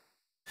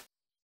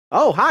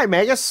 Oh, hi,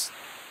 Magus!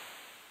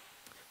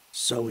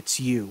 So it's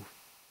you.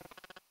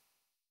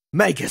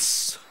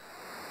 Magus!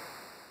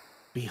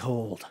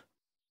 Behold,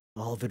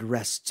 all of it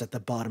rests at the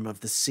bottom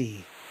of the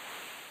sea.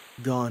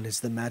 Gone is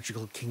the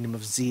magical kingdom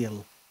of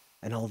Zeal,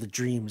 and all the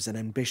dreams and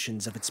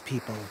ambitions of its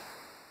people.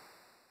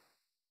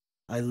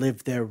 I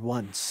lived there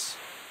once,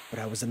 but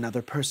I was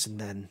another person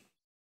then.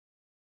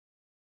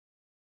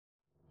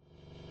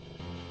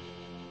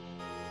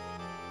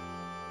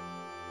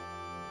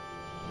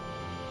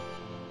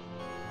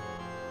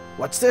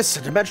 What's this?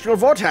 A dimensional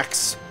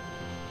vortex?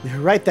 You're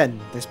right then.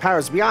 This power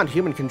is beyond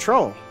human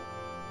control.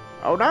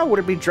 Oh no, would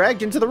it be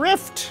dragged into the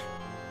rift?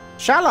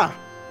 Shala!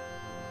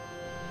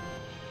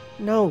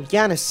 No,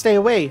 Yanis, stay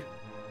away.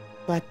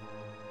 But...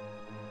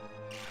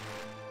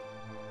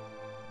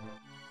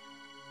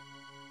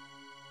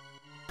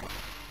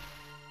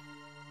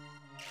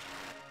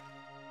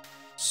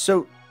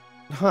 So...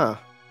 Huh.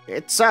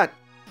 It's a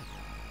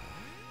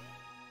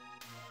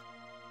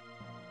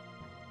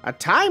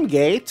time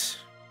gate?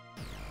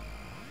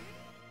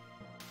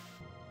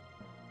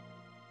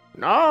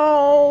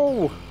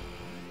 No!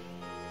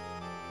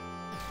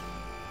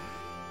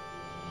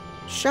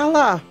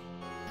 Shala!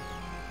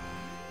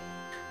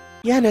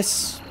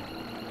 Yanis!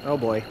 Oh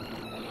boy.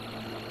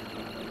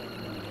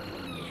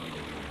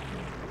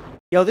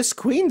 Yo, this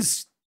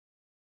queen's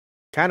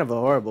kind of a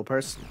horrible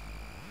person.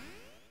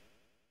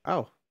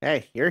 Oh,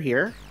 hey, you're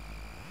here.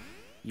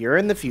 You're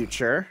in the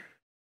future.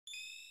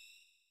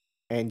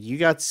 And you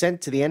got sent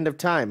to the end of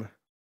time.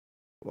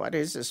 What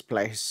is this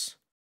place?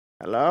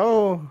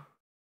 Hello?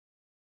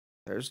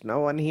 There's no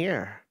one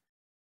here.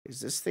 Is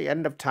this the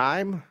end of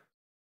time?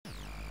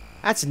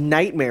 That's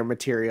nightmare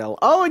material.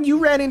 Oh, and you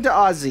ran into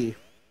Ozzy.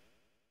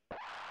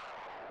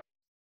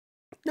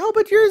 No,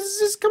 but yours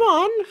is... Come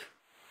on.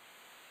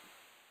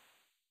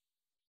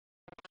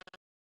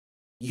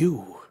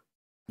 You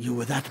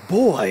were that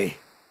boy.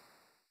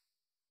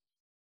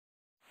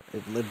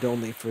 I've lived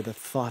only for the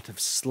thought of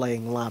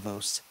slaying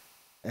Lavos,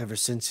 ever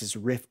since his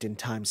rift in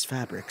time's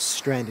fabric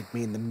stranded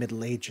me in the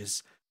Middle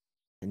Ages.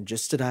 And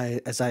just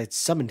as I had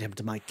summoned him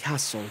to my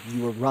castle,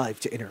 you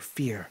arrived to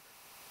interfere.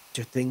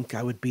 To think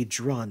I would be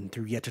drawn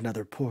through yet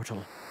another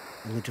portal,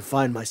 only to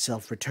find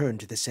myself returned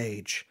to this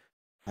age.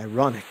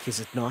 Ironic, is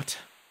it not?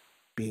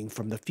 Being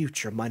from the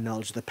future, my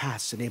knowledge of the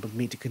past enabled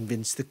me to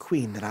convince the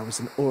Queen that I was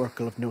an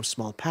oracle of no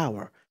small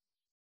power.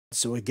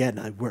 So again,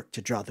 I worked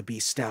to draw the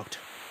beast out.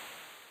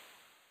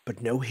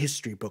 But no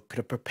history book could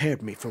have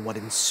prepared me for what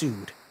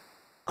ensued.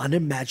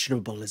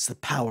 Unimaginable is the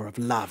power of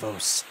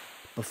Lavos.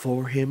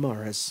 Before him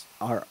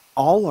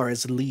all are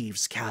as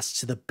leaves cast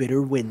to the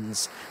bitter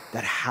winds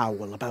that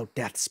howl about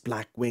death's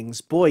black wings.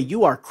 Boy,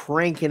 you are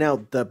cranking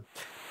out the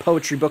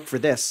poetry book for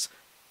this.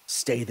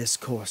 Stay this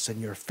course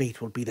and your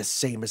fate will be the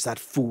same as that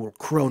fool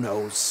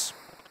Chrono's.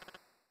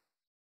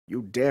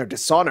 You dare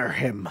dishonor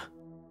him.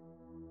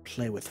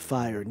 Play with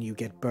fire and you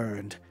get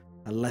burned.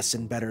 A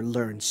lesson better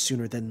learned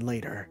sooner than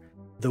later.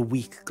 The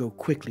weak go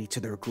quickly to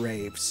their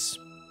graves.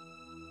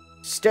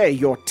 Stay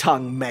your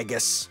tongue,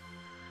 Magus.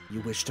 You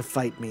wish to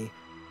fight me.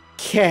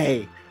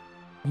 Okay.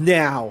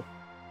 Now,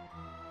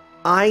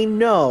 I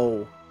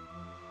know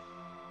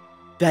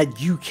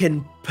that you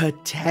can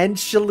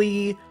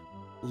potentially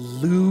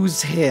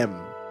lose him.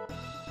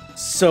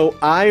 So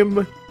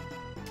I'm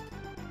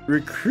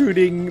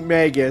recruiting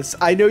Magus.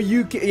 I know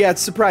you can. Yeah,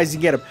 it's surprising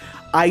you get him.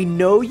 I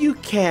know you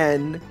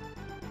can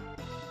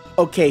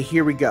Okay,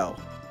 here we go.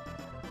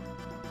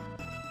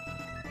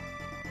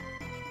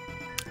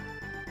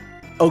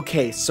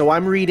 Okay, so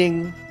I'm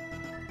reading...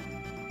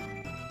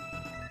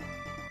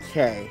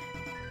 Okay.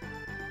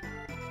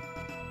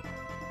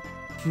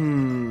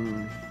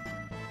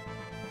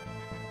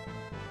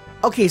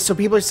 Okay, so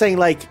people are saying,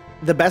 like,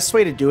 the best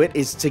way to do it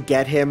is to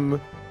get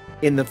him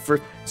in the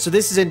first... So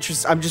this is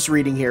interesting. I'm just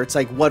reading here. It's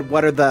like,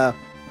 what are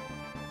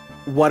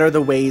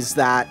the ways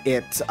that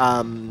it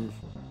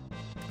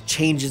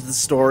changes the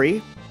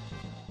story?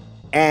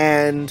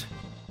 And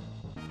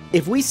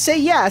if we say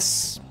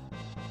yes,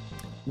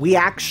 we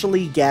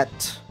actually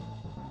get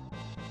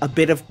a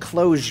bit of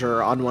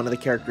closure on one of the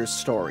characters'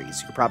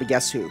 stories. You could probably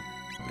guess who.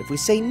 But if we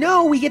say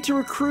no, we get to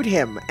recruit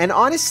him. And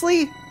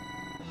honestly,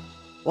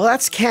 well,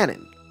 that's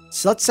canon.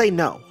 So let's say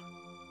no.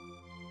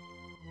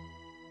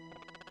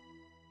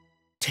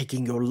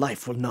 Taking your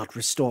life will not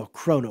restore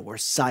Chrono or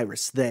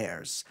Cyrus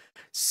theirs.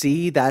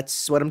 See,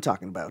 that's what I'm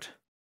talking about.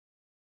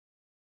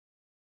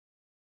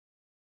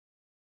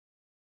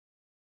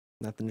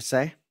 Nothing to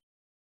say?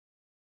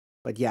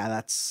 But yeah,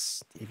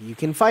 that's... if you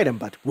can fight him,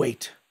 but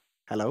wait.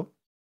 Hello?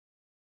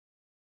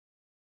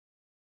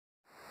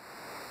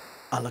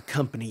 I'll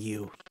accompany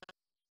you.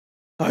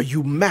 Are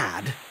you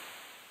mad?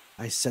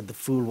 I said the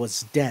fool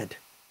was dead.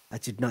 I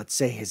did not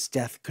say his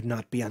death could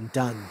not be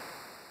undone.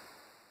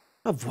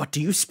 Of what do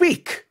you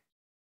speak?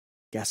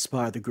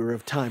 Gaspar, the Guru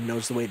of Time,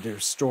 knows the way to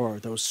restore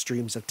those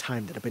streams of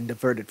time that have been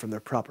diverted from their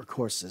proper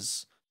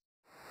courses.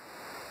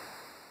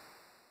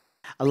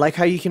 I like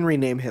how you can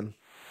rename him.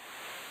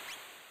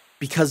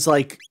 Because,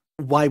 like,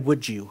 why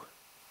would you?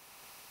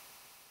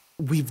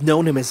 We've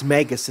known him as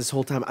Magus this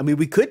whole time. I mean,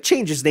 we could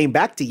change his name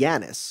back to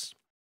Yanis.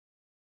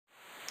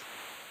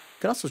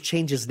 Could also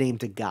change his name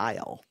to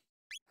Guile.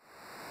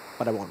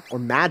 But I won't. Or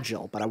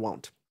Magil, but I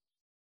won't.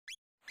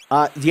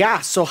 Yeah,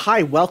 so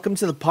hi, welcome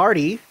to the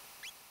party.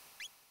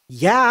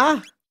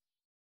 Yeah.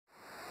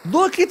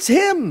 Look, it's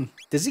him!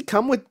 Does he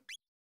come with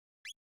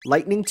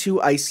Lightning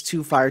 2, Ice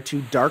 2, Fire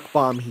 2, Dark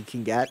Bomb he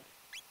can get?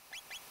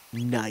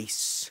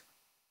 Nice.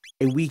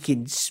 And we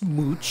can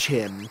smooch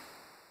him.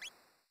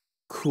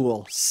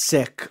 Cool.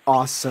 Sick.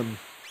 Awesome.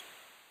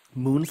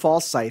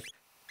 Moonfall Scythe.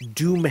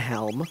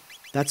 Doomhelm.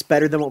 That's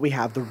better than what we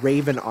have. The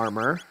Raven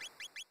Armor.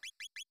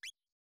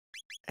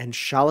 And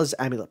Shala's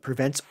Amulet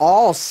prevents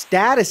all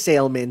status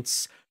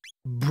ailments.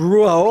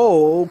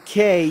 Bro,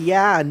 okay,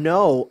 yeah,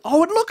 no.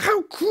 Oh, and look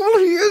how cool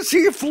he is.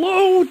 He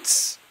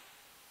floats.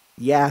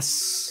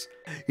 Yes.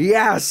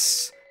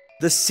 Yes.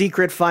 The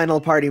secret final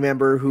party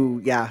member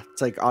who, yeah,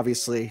 it's like,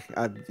 obviously,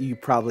 you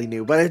probably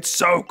knew, but it's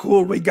so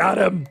cool. We got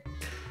him.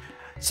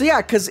 So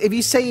yeah, because if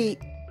you say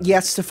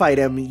yes to fight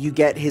him, you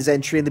get his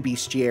entry in the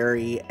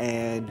bestiary,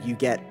 and you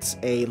get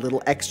a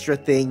little extra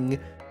thing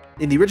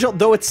in the original,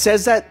 though it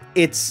says that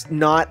it's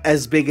not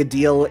as big a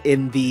deal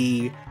in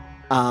the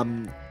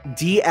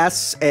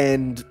DS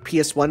and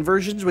PS1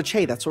 versions, which,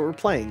 hey, that's what we're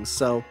playing,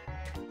 so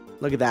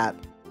look at that.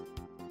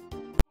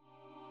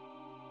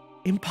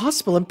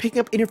 Impossible, I'm picking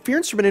up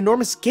interference from an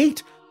enormous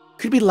gate.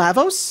 Could it be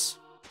Lavos?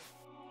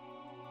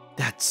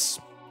 That's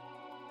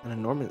an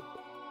enormous...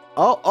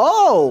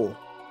 Oh!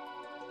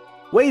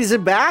 Wait, is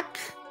it back?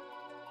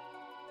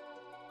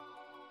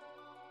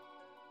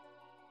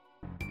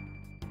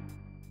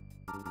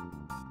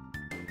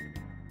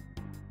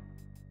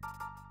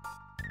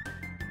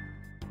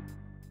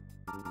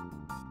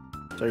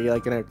 So are you,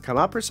 like, gonna come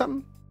up or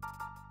something?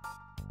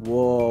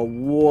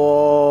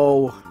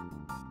 Whoa.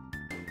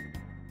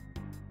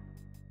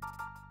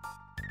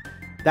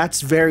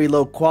 That's very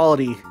low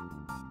quality.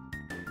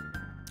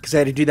 Because I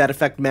had to do that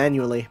effect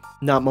manually,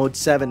 not mode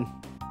 7.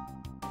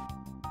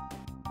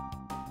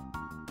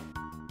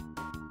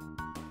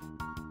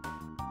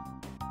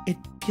 It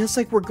feels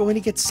like we're going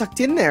to get sucked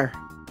in there.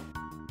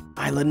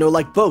 Isla no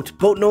like boat,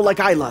 boat no like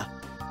Isla.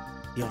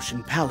 The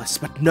Ocean Palace,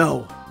 but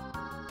no.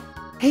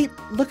 Hey,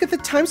 look at the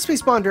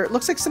time-space bonder. It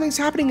looks like something's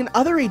happening in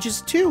other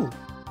ages, too.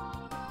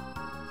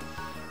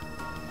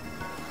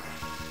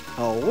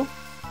 Oh?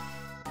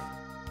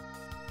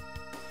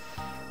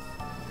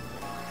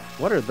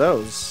 What are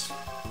those?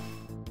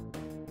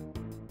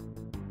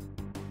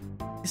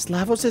 Is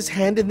Lavos'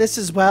 hand in this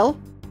as well?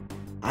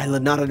 I'll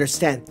not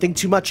understand. Think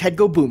too much, head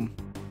go boom.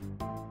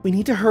 We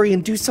need to hurry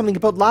and do something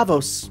about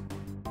Lavos.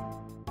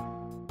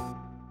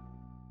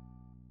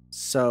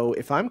 So,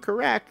 if I'm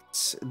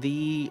correct,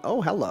 the...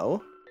 Oh,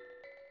 hello.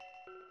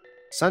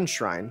 Sun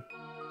Shrine.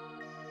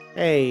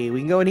 Hey, we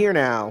can go in here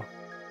now.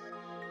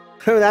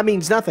 That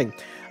means nothing.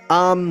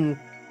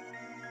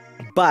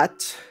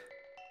 But...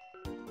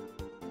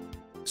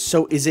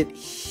 So, is it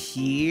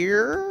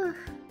here?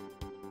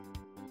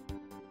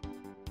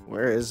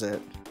 Where is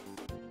it?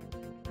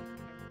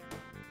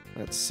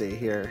 Let's see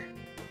here.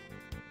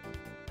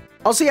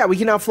 Also, yeah, we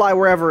can now fly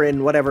wherever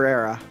in whatever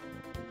era.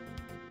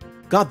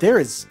 God, there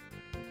is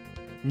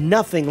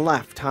nothing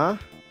left, huh?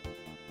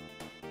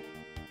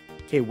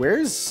 Okay,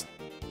 where's...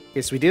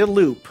 Okay, so we did a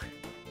loop.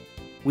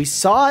 We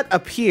saw it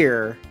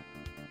appear.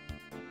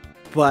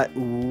 But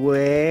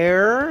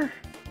where?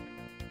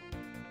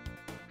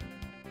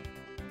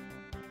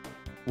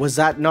 Was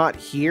that not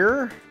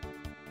here?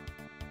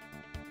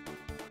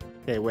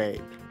 Okay,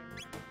 wait.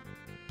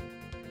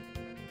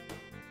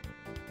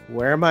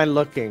 Where am I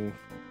looking?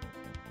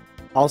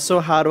 Also,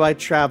 how do I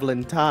travel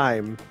in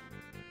time?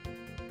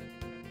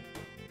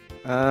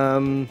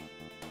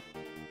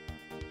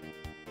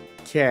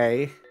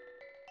 Okay.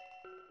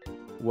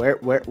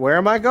 Where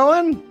am I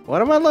going?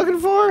 What am I looking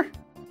for?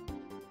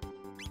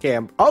 Okay,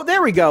 oh,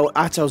 there we go.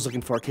 That's what I was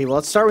looking for. Okay, well,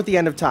 let's start with the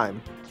end of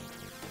time.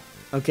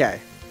 Okay.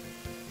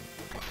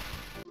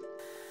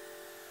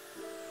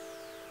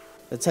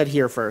 Let's head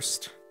here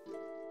first.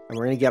 And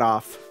we're gonna get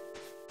off.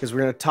 Because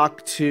we're gonna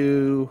talk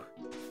to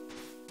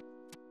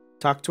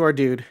our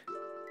dude.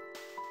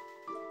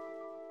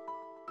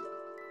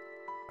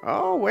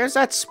 Oh, where's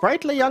that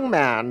sprightly young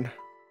man?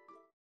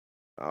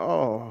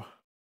 Oh,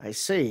 I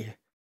see.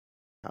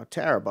 How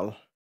terrible.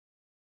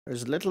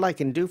 There's little I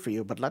can do for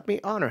you, but let me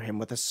honor him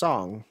with a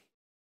song.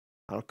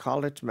 I'll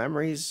call it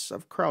Memories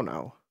of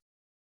Chrono.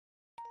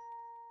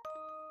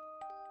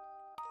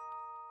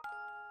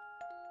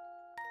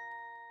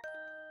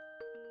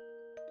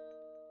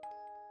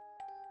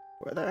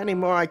 Were there any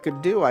more I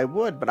could do, I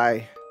would, but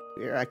I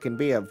fear I can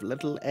be of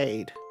little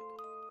aid.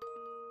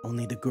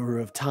 Only the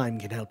Guru of Time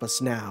can help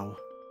us now.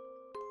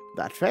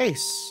 That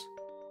face.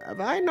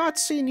 Have I not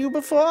seen you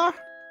before?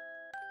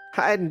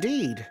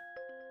 Indeed.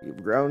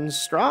 You've grown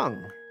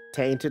strong.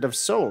 Tainted of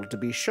soul, to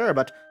be sure,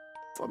 but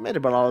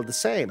formidable all the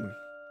same.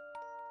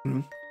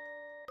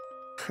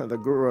 The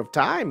Guru of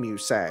Time, you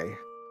say?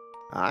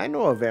 I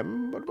know of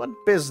him, but what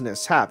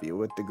business have you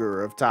with the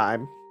Guru of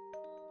Time?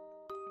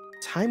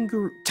 Time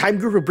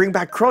Guru, bring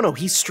back Chrono.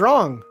 He's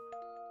strong.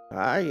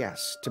 Ah,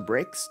 yes. To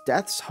break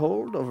death's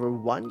hold over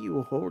one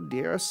you hold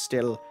dear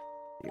still.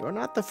 You're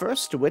not the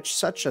first to wish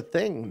such a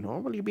thing, nor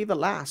will you be the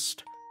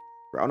last.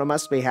 Chrono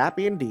must be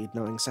happy indeed,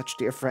 knowing such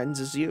dear friends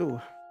as you.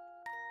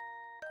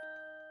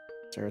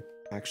 Is there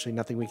actually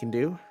nothing we can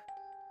do?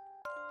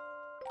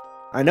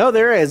 I know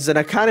there is, and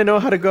I kind of know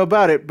how to go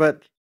about it,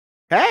 but...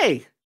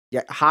 Hey!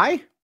 Yeah,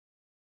 hi?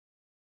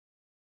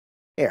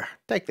 Here,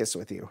 take this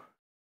with you.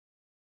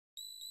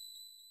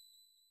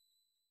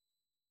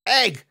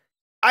 Egg!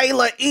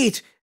 Isla,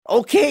 eat!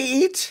 Okay,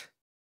 eat!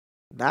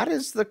 That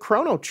is the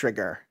Chrono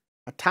Trigger,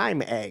 a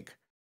time egg.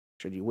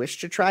 Should you wish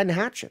to try and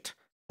hatch it,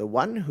 the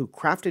one who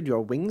crafted your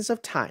wings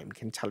of time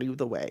can tell you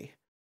the way.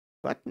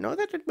 But know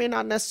that it may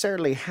not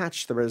necessarily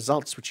hatch the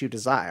results which you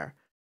desire.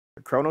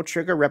 The Chrono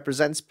Trigger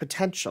represents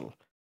potential.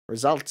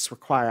 Results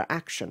require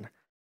action.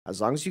 As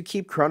long as you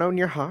keep Chrono in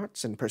your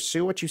hearts and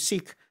pursue what you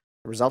seek,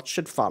 the results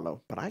should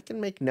follow, but I can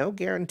make no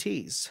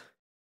guarantees.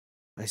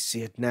 I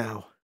see it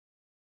now.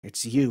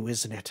 It's you,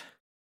 isn't it?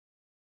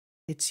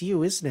 It's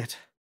you, isn't it?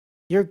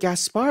 You're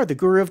Gaspar, the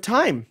Guru of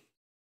Time.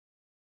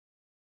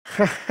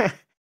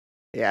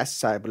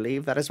 Yes, I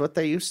believe that is what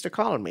they used to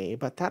call me,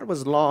 but that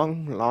was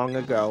long, long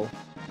ago.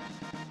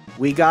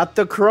 We got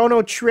the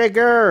Chrono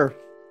Trigger!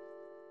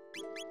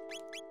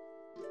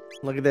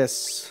 Look at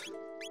this.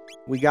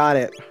 We got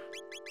it.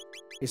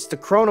 It's the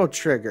Chrono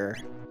Trigger.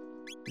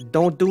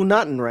 Don't do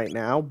nothing right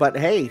now, but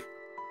hey,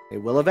 it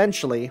will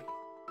eventually.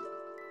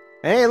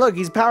 Hey, look,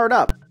 he's powered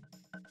up.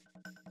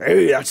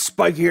 Hey, that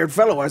spiky-haired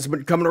fellow hasn't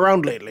been coming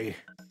around lately.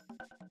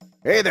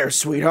 Hey there,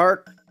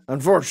 sweetheart.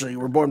 Unfortunately, you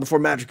were born before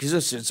magic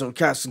existed, so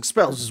casting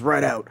spells is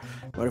right out.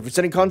 But if it's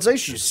any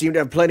consolation, you seem to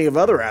have plenty of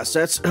other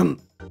assets.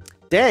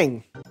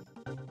 Dang.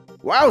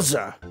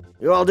 Wowza.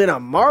 You all did a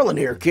marlin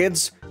here,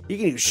 kids. He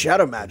can use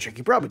shadow magic.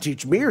 He probably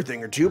teach me a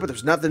thing or two, but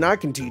there's nothing I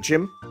can teach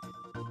him.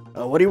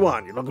 What do you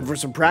want? You looking for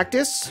some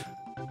practice?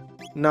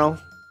 No.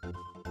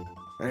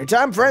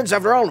 Anytime, friends.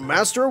 After all, a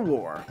master of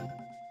war.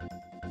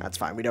 That's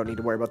fine. We don't need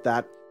to worry about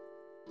that.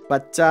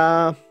 But,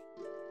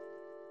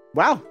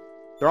 wow.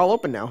 They're all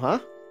open now, huh?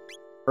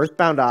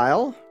 Earthbound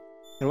Isle.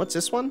 And what's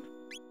this one?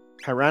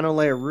 Tyranno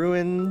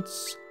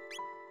Ruins.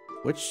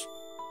 Which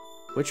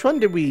one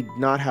did we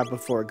not have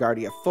before?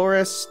 Guardia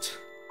Forest.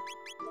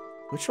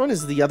 Which one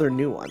is the other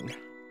new one?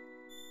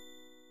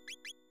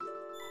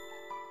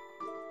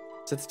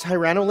 Is it the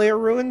Tyranno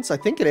Ruins? I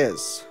think it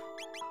is.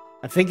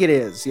 I think it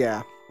is,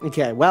 yeah.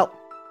 Okay, well.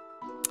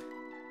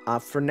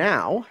 For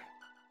now,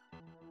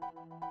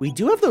 we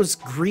do have those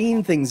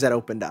green things that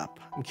opened up.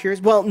 I'm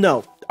curious. Well,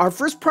 no. Our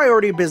first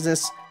priority of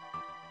business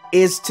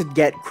is to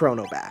get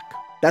Chrono back.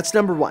 That's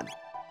number one.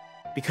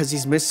 Because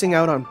he's missing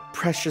out on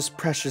precious,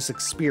 precious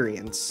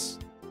experience.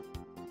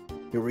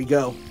 Here we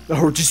go.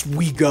 Or just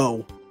we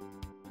go.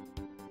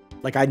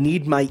 Like, I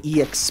need my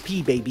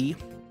EXP, baby.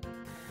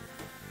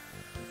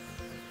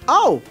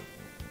 Oh!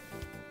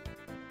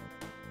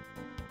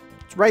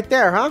 It's right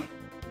there, huh?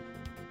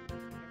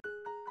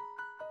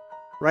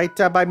 Right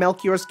by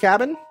Melchior's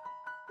cabin?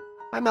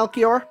 Hi,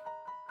 Melchior.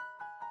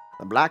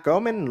 The black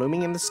omen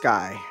looming in the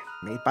sky,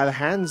 made by the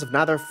hands of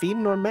neither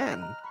fiend nor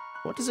man.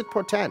 What does it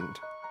portend?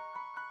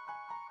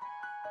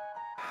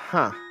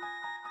 Huh.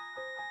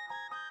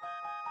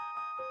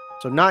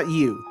 So not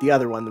you, the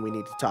other one that we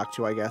need to talk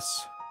to, I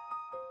guess.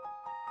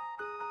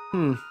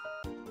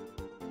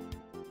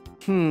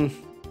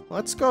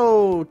 Let's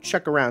go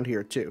check around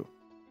here, too.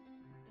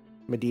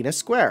 Medina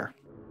Square.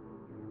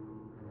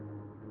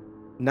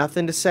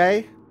 Nothing to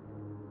say.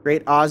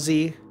 Great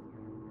Aussie.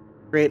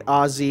 Great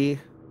Aussie.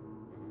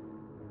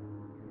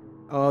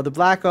 Oh, the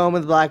Black Omen,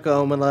 the Black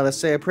Omen. Let us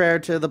say a prayer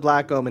to the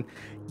Black Omen.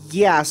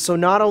 Yeah, so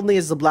not only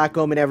is the Black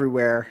Omen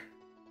everywhere,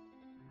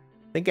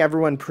 I think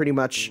everyone pretty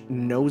much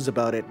knows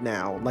about it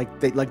now. Like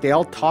they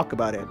all talk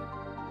about it.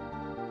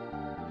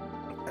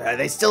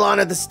 They still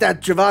honor the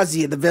statue of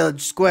Ozzy at the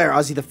village square.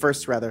 Ozzy the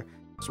First, rather.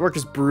 His work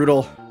is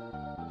brutal.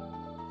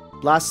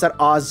 Blast at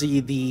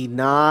Ozzy the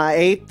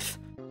 8th.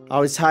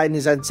 Always hiding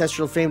his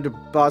ancestral fame to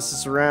boss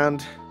us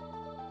around.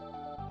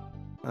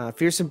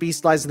 Fearsome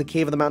beast lies in the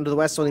cave of the mountain to the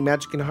west. Only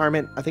magic can harm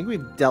it. I think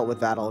we've dealt with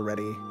that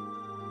already.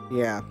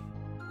 Yeah.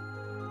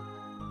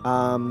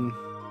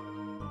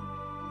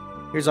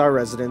 Here's our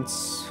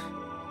residence.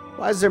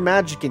 Why is there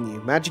magic in you?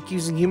 Magic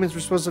using humans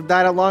were supposed to have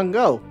died out long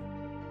ago.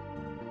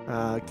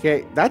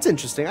 Okay, that's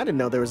interesting. I didn't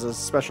know there was a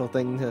special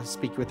thing to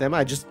speak with him.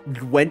 I just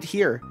went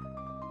here.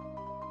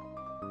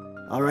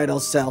 Alright,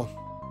 I'll sell.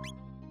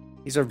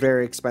 These are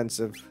very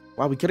expensive.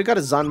 Wow, we could have got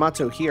a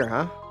Zanmato here,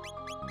 huh?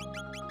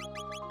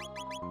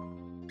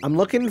 I'm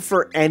looking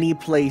for any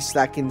place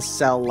that can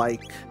sell,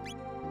 like,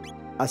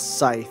 a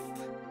scythe.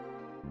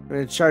 I'm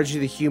going to charge you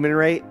the human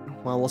rate.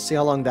 Well, we'll see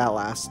how long that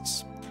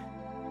lasts.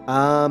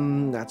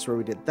 That's where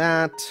we did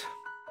that.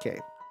 Okay.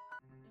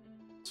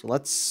 So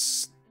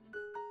let's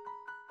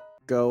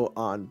go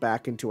on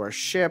back into our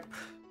ship.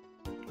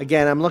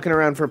 Again, I'm looking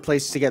around for a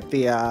place to get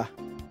the,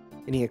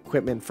 any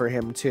equipment for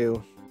him,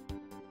 too.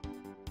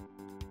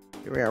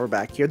 Here we are, we're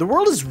back here. The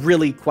world is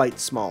really quite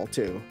small,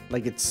 too.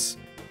 Like, it's...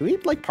 Can we,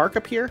 like, park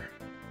up here?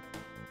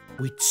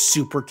 We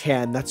super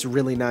can. That's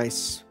really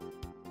nice.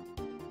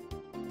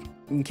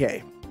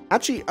 Okay.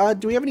 Actually,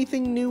 do we have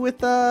anything new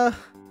with,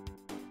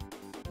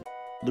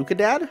 Luca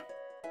Dad?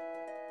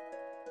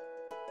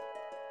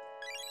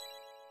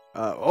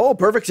 Oh,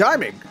 perfect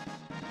timing.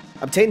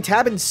 Obtain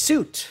Tabin's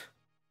suit.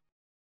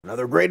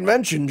 Another great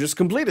invention just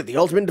completed. The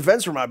ultimate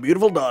defense for my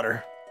beautiful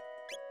daughter.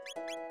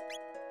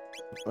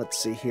 Let's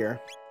see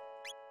here.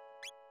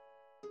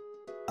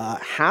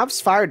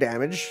 Halves fire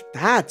damage.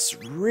 That's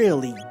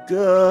really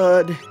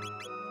good.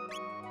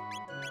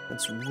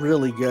 That's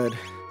really good.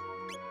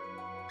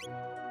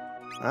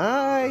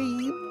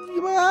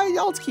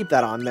 I'll keep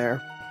that on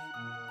there.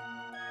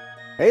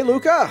 Hey,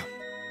 Luca.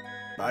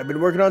 I've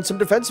been working on some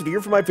defensive gear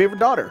for my favorite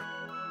daughter.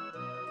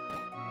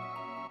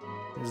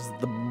 Is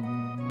the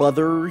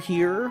mother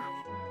here?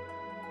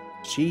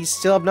 She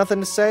still have nothing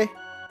to say?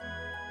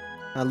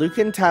 Luca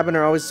and Tabin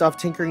are always off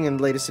tinkering in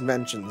the latest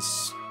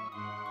inventions.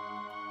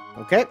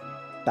 Okay,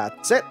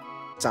 that's it.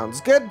 Sounds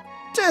good.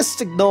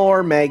 Just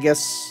ignore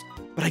Magus.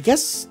 But I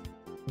guess,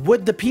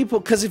 would the people...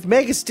 Because if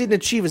Magus didn't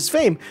achieve his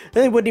fame,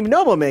 then they wouldn't even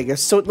know about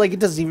Magus. So, like, it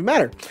doesn't even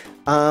matter.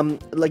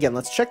 Again,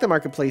 let's check the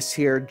marketplace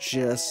here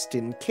just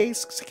in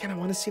case. Because, again, I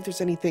want to see if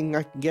there's anything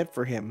I can get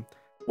for him.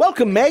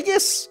 Welcome,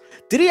 Magus!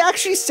 Did he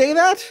actually say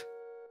that?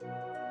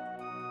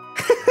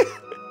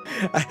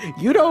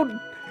 You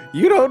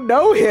don't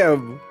know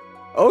him.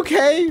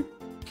 Okay.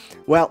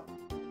 Well,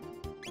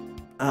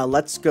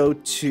 let's go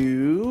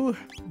to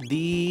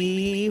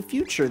the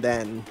future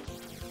then.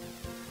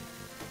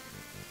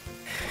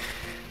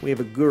 We have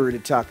a guru to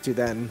talk to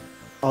then.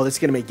 Oh, that's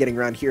gonna make getting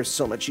around here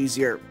so much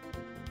easier.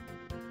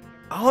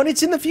 Oh, and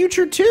it's in the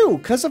future too,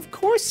 because of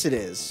course it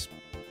is.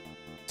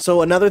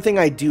 So another thing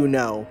I do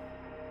know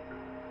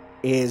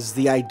is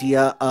the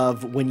idea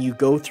of when you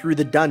go through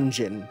the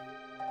dungeon,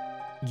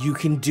 you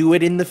can do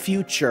it in the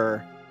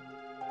future,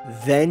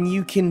 then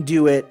you can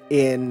do it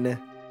in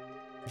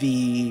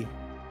the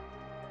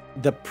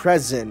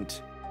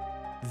present,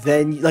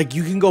 then like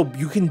you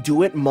can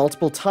do it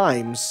multiple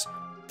times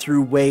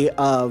through way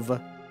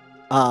of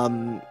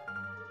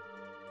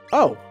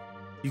oh,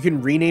 you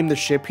can rename the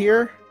ship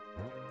here.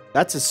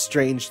 That's a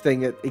strange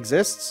thing that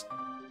exists.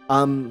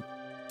 You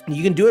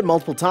can do it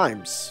multiple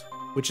times,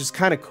 which is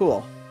kind of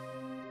cool.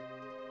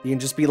 You can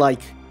just be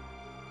like,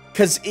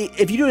 because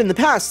if you do it in the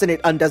past, then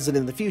it undoes it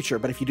in the future.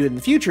 But if you do it in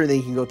the future, then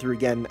you can go through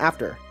again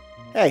after.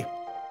 Hey.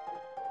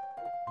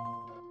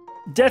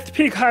 Death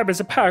Peak harbors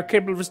a power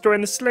capable of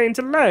restoring the slain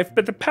to life,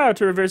 but the power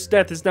to reverse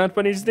death is not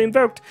one easily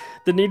invoked.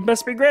 The need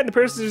must be great, and the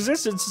person's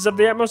resistance is of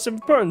the utmost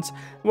importance.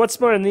 What's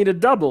more, need a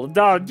double.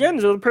 Doll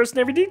Gens will the person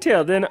every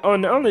detail, then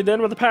and only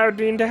then will the power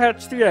deem to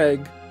hatch the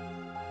egg.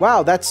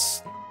 Wow,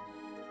 that's...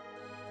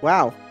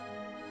 Wow.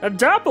 A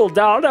double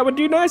doll, that would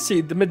do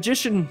nicely. The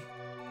magician...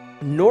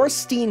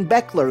 Norstein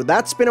Beckler.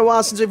 That's been a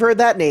while since we've heard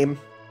that name.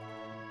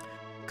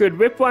 Could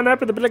whip one up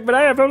with a blick of an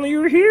eye if only you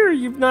were here.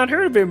 You've not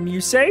heard of him,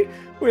 you say?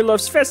 We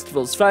loves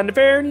festivals. Find a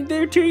fair, and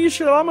there too you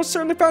shall almost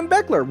certainly find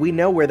Beckler. We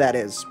know where that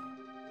is.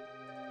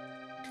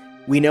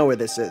 We know where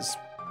this is.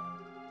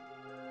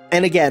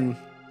 And again,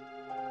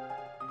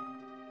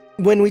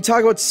 when we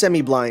talk about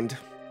semi-blind,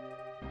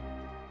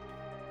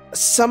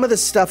 some of the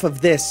stuff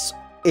of this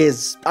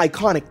is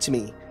iconic to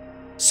me.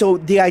 So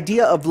the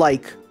idea of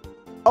like,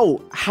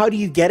 oh, how do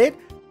you get it?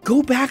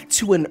 Go back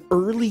to an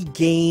early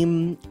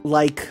game,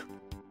 like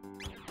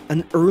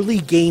an early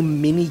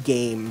game mini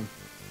game.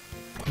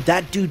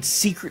 That dude's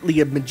secretly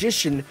a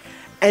magician,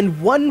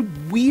 and one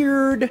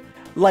weird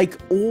like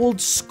old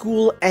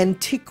school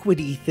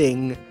antiquity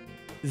thing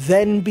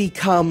then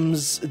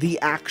becomes the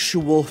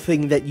actual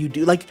thing that you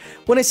do. Like,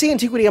 when I say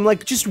antiquity, I'm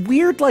like, just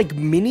weird, like,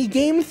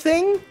 mini-game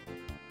thing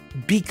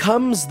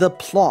becomes the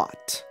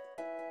plot.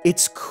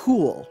 It's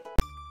cool.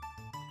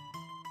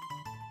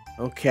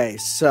 Okay,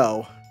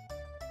 so...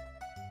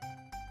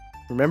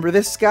 remember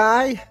this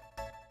guy?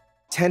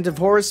 Tent of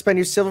Horrors, spend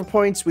your silver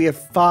points. We have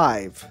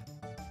 5.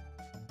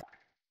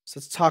 So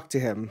let's talk to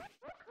him.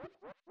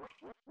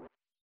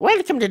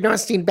 Welcome to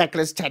Norstein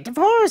Beckler's Tent of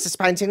Horrors. The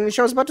spine-tingling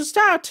show is about to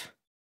start.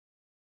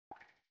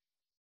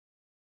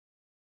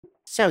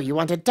 So, you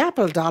want a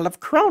double doll of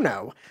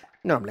Chrono?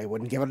 Normally I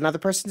wouldn't give another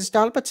person's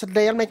doll, but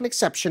today I'll make an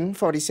exception.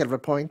 40 silver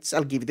points.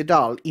 I'll give you the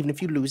doll, even if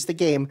you lose the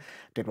game.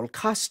 But it will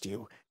cost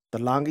you. The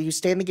longer you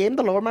stay in the game,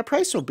 the lower my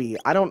price will be.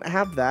 I don't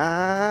have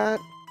that.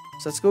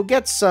 So let's go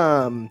get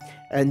some.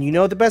 And you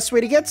know the best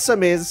way to get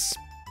some is...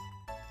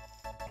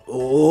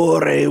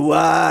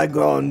 Orewa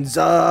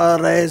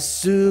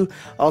Gonzaresu.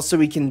 Also,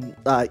 we can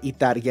eat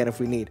that again if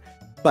we need.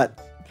 But...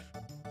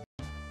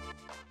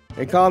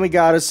 they call me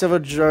God of Silver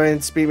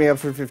Joints, beat me up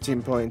for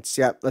 15 points.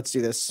 Yep, let's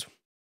do this.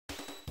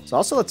 So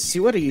also, let's see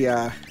what he,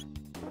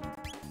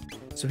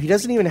 so he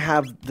doesn't even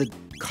have the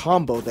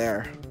combo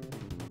there.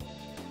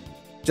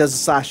 Does a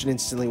slash and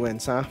instantly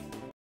wins, huh?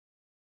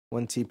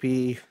 1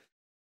 TP.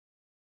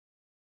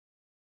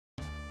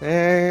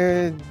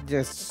 And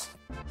just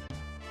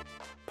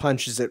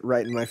punches it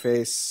right in my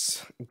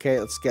face. Okay,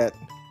 let's get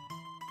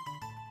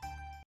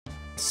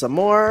some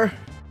more.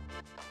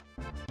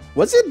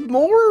 Was it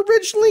more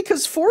originally?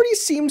 Because 40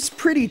 seems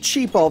pretty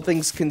cheap, all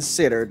things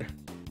considered.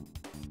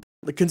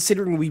 Like,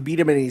 considering we beat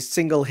him in a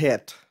single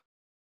hit.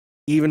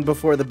 Even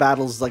before the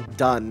battle's, like,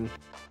 done.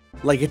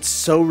 Like, it's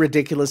so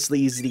ridiculously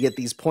easy to get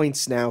these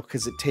points now,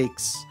 because it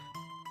takes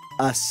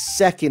a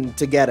second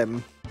to get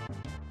him.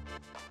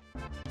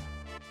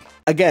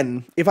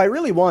 Again, if I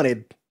really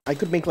wanted, I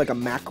could make, like, a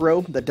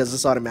macro that does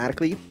this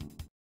automatically.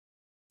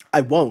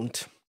 I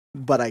won't,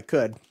 but I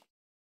could.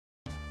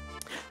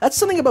 That's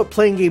something about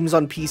playing games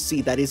on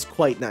PC that is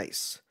quite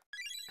nice.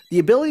 The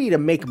ability to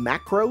make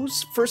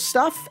macros for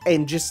stuff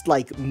and just,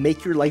 like,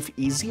 make your life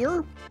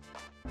easier,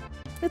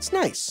 it's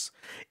nice.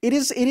 It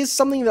is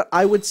something that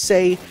I would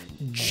say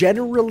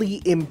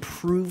generally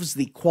improves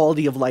the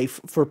quality of life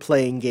for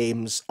playing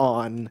games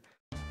on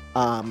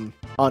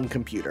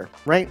computer,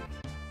 right?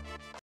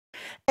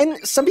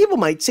 And some people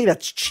might say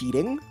that's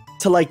cheating,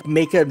 to, like,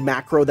 make a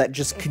macro that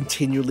just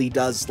continually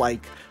does,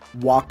 like,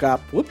 walk up,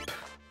 whoop,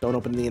 don't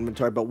open the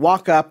inventory, but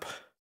walk up,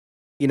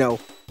 you know,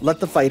 let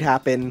the fight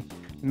happen,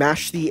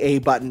 mash the A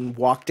button,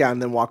 walk down,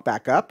 then walk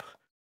back up,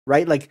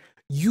 right? Like,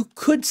 you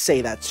could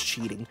say that's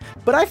cheating,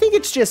 but I think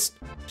it's just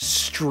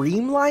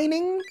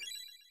streamlining,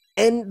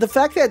 and the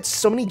fact that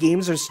so many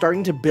games are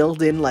starting to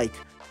build in, like,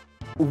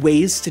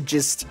 ways to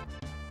just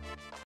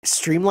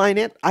streamline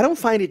it, I don't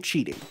find it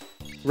cheating,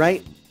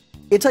 right?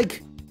 It's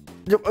like,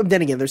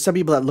 then again, there's some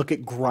people that look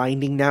at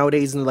grinding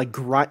nowadays and they're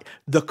like,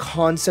 the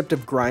concept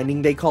of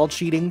grinding they call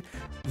cheating.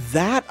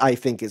 That, I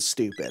think, is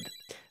stupid.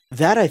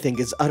 That, I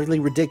think, is utterly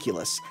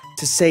ridiculous.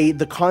 To say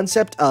the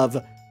concept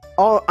of,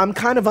 oh, I'm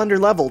kind of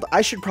underleveled,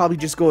 I should probably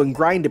just go and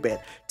grind a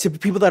bit. To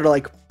people that are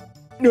like,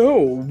 no,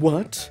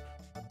 what?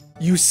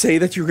 You say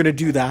that you're gonna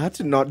do that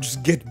and not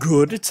just get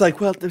good? It's like,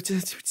 well,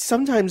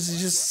 sometimes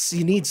it's just,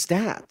 you need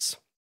stats.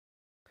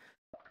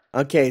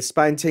 Okay,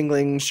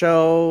 spine-tingling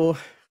show.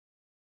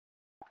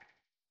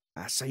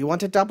 So you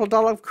want a double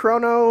doll of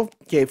Chrono?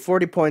 Okay,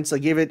 40 points. I'll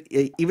give it,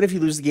 even if you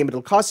lose the game,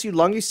 it'll cost you. The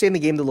longer you stay in the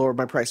game, the lower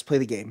my price. Play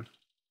the game.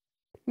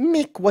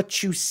 Make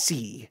what you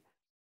see.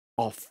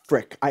 Oh,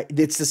 frick.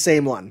 It's the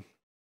same one.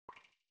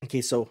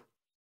 Okay, so,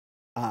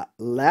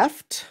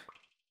 left,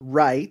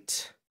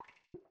 right.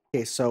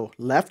 Okay, so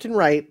left and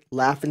right,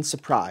 laugh and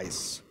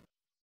surprise.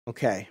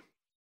 Okay.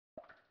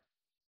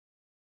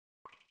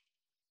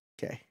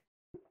 Okay.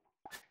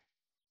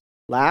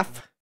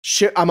 Laugh.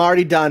 Shit, I'm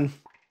already done.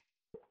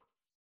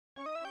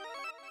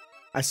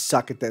 I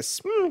suck at this.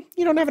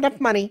 You don't have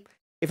enough money.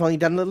 If only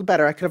done a little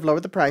better, I could have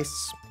lowered the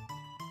price.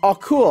 Oh,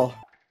 cool.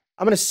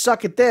 I'm gonna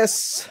suck at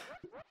this.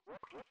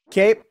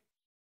 Okay.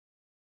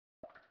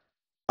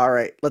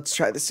 Alright, let's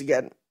try this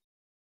again.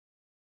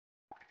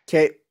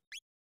 Okay.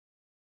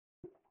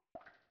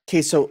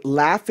 Okay, so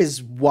laugh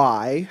is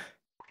Y.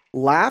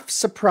 Laugh,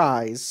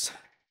 surprise.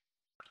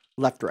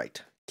 Left,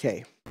 right.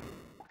 Okay.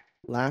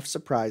 Laugh,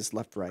 surprise,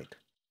 left, right.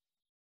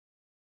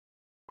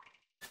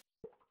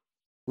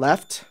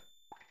 Left.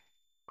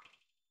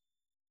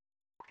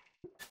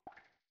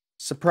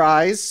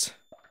 Surprise.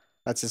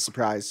 That's a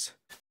surprise.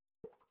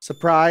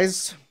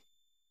 Surprise.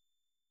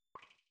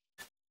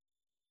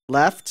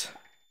 Left.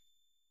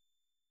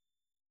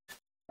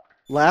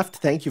 Left.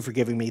 Thank you for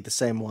giving me the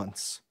same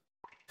ones.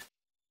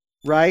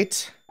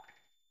 Right.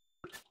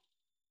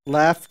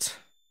 Left.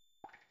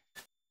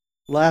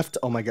 Left.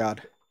 Oh my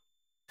god.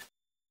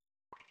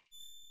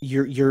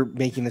 You're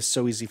making this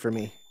so easy for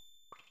me.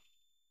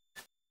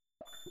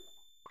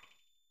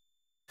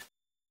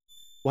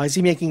 Why is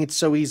he making it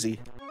so easy?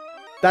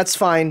 That's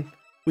fine.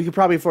 We could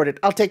probably afford it.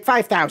 I'll take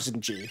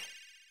 5,000 G.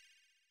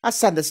 I'll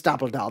send this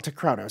doll to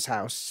Chrono's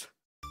house.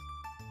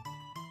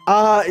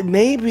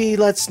 Maybe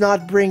let's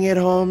not bring it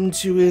home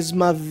to his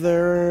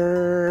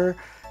mother.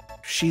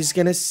 She's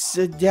gonna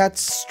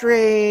that's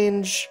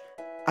strange.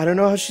 I don't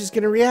know how she's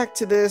gonna react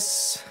to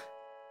this.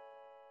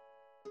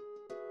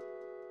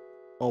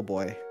 Oh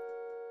boy.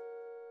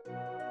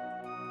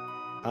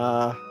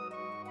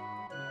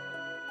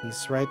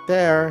 He's right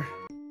there.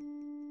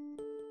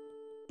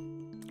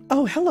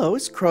 Oh, hello,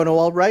 is Chrono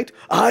all right?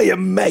 I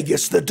am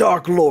Magus, the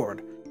Dark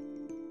Lord.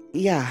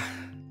 Yeah.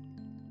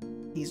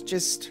 He's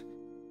just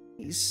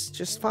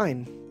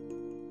fine.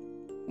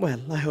 Well,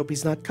 I hope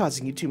he's not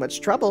causing you too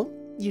much trouble.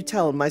 You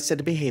tell him I said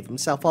to behave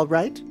himself, all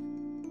right?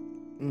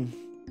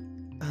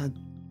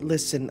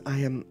 Listen,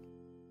 I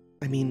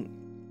mean...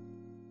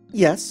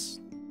 Yes?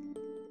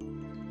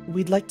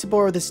 We'd like to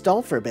borrow this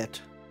doll for a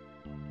bit.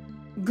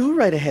 Go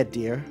right ahead,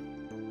 dear.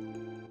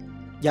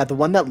 Yeah, the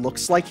one that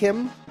looks like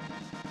him?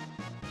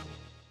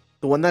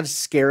 The one that is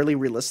scarily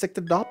realistic,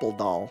 the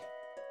doll.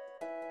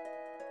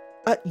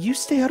 You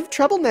stay out of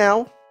trouble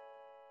now.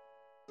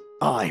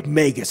 I,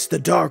 Magus, the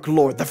Dark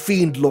Lord, the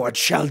Fiend Lord,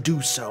 shall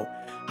do so.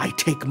 I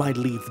take my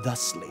leave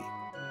thusly.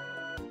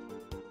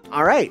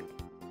 Alright.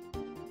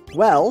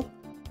 Well,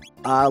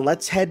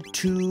 let's head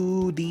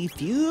to the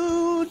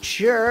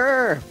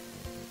future.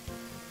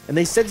 And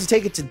they said to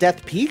take it to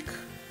Death Peak?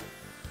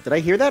 Did I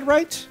hear that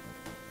right?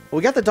 Well,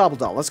 we got the doll.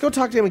 Let's go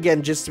talk to him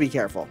again just to be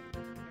careful.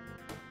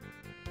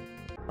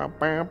 I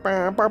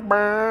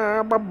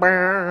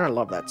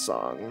love that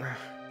song.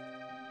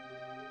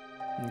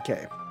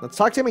 Okay, let's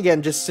talk to him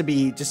again just to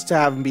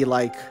have him be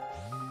like,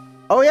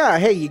 oh yeah,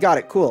 hey, you got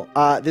it, cool.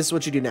 This is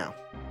what you do now.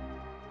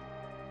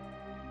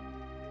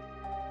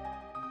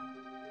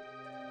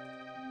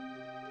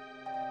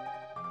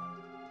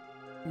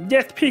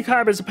 Death Peak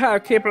harbors a power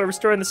capable of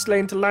restoring the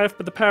slain to life,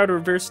 but the power to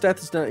reverse death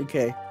is not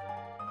okay.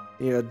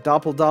 Yeah,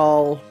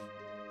 doll.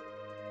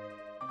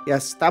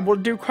 Yes, that will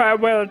do quite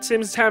well. It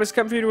seems the time has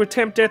come for you to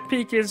attempt Death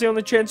Peak. It is the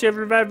only chance you have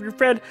to revive your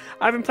friend.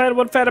 I've implanted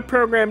one fatal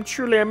program.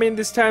 Truly, I mean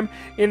this time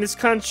in this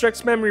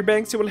construct's memory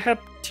banks. It will help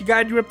to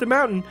guide you up the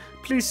mountain.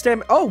 Please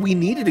stand. Oh, we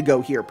needed to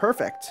go here.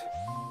 Perfect.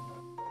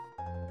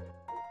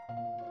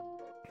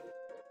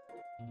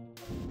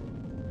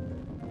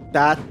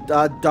 That,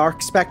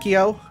 Dark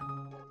Specchio?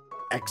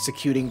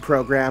 Executing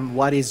program.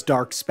 What is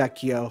Dark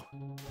Specchio?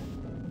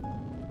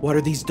 What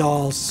are these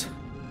dolls?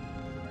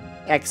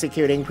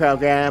 Executing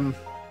program.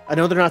 I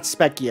know they're not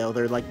Specchio,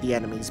 they're like the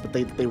enemies, but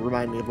they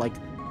remind me of like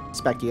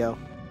Specchio.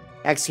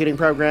 Executing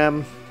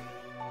program.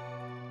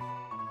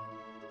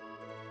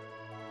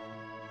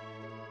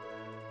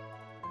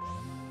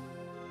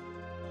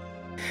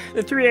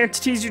 The three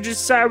entities you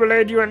just saw will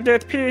aid you on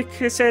Death Peak.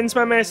 This ends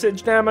my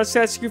message. Now I must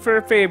ask you for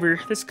a favor.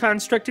 This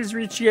construct has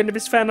reached the end of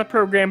his final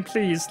program.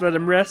 Please let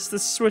him rest. The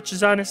switch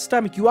is on his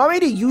stomach. You want me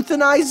to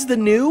euthanize the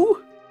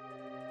new?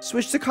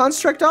 Switch the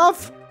construct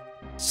off?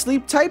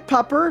 Sleep tight,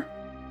 pupper.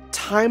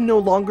 Time no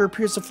longer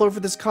appears to flow for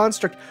this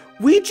construct.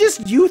 We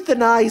just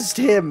euthanized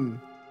him.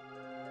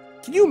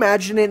 Can you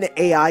imagine an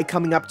AI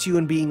coming up to you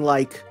and being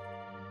like,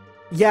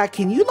 yeah,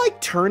 can you, like,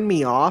 turn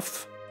me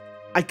off?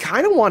 I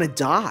kind of want to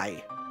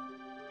die.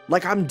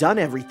 Like, I'm done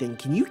everything.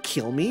 Can you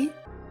kill me?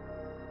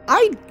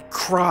 I'd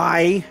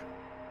cry.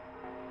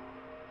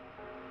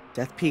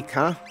 Death Peak,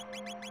 huh?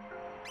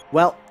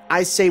 Well,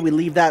 I say we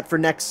leave that for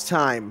next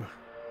time.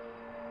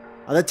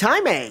 The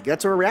time egg.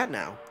 That's where we're at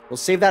now. We'll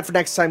save that for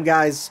next time,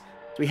 guys.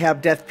 We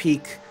have Death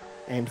Peak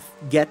and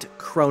get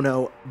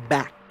Chrono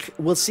back.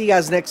 We'll see you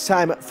guys next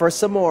time for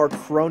some more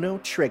Chrono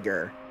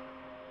Trigger.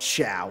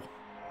 Ciao.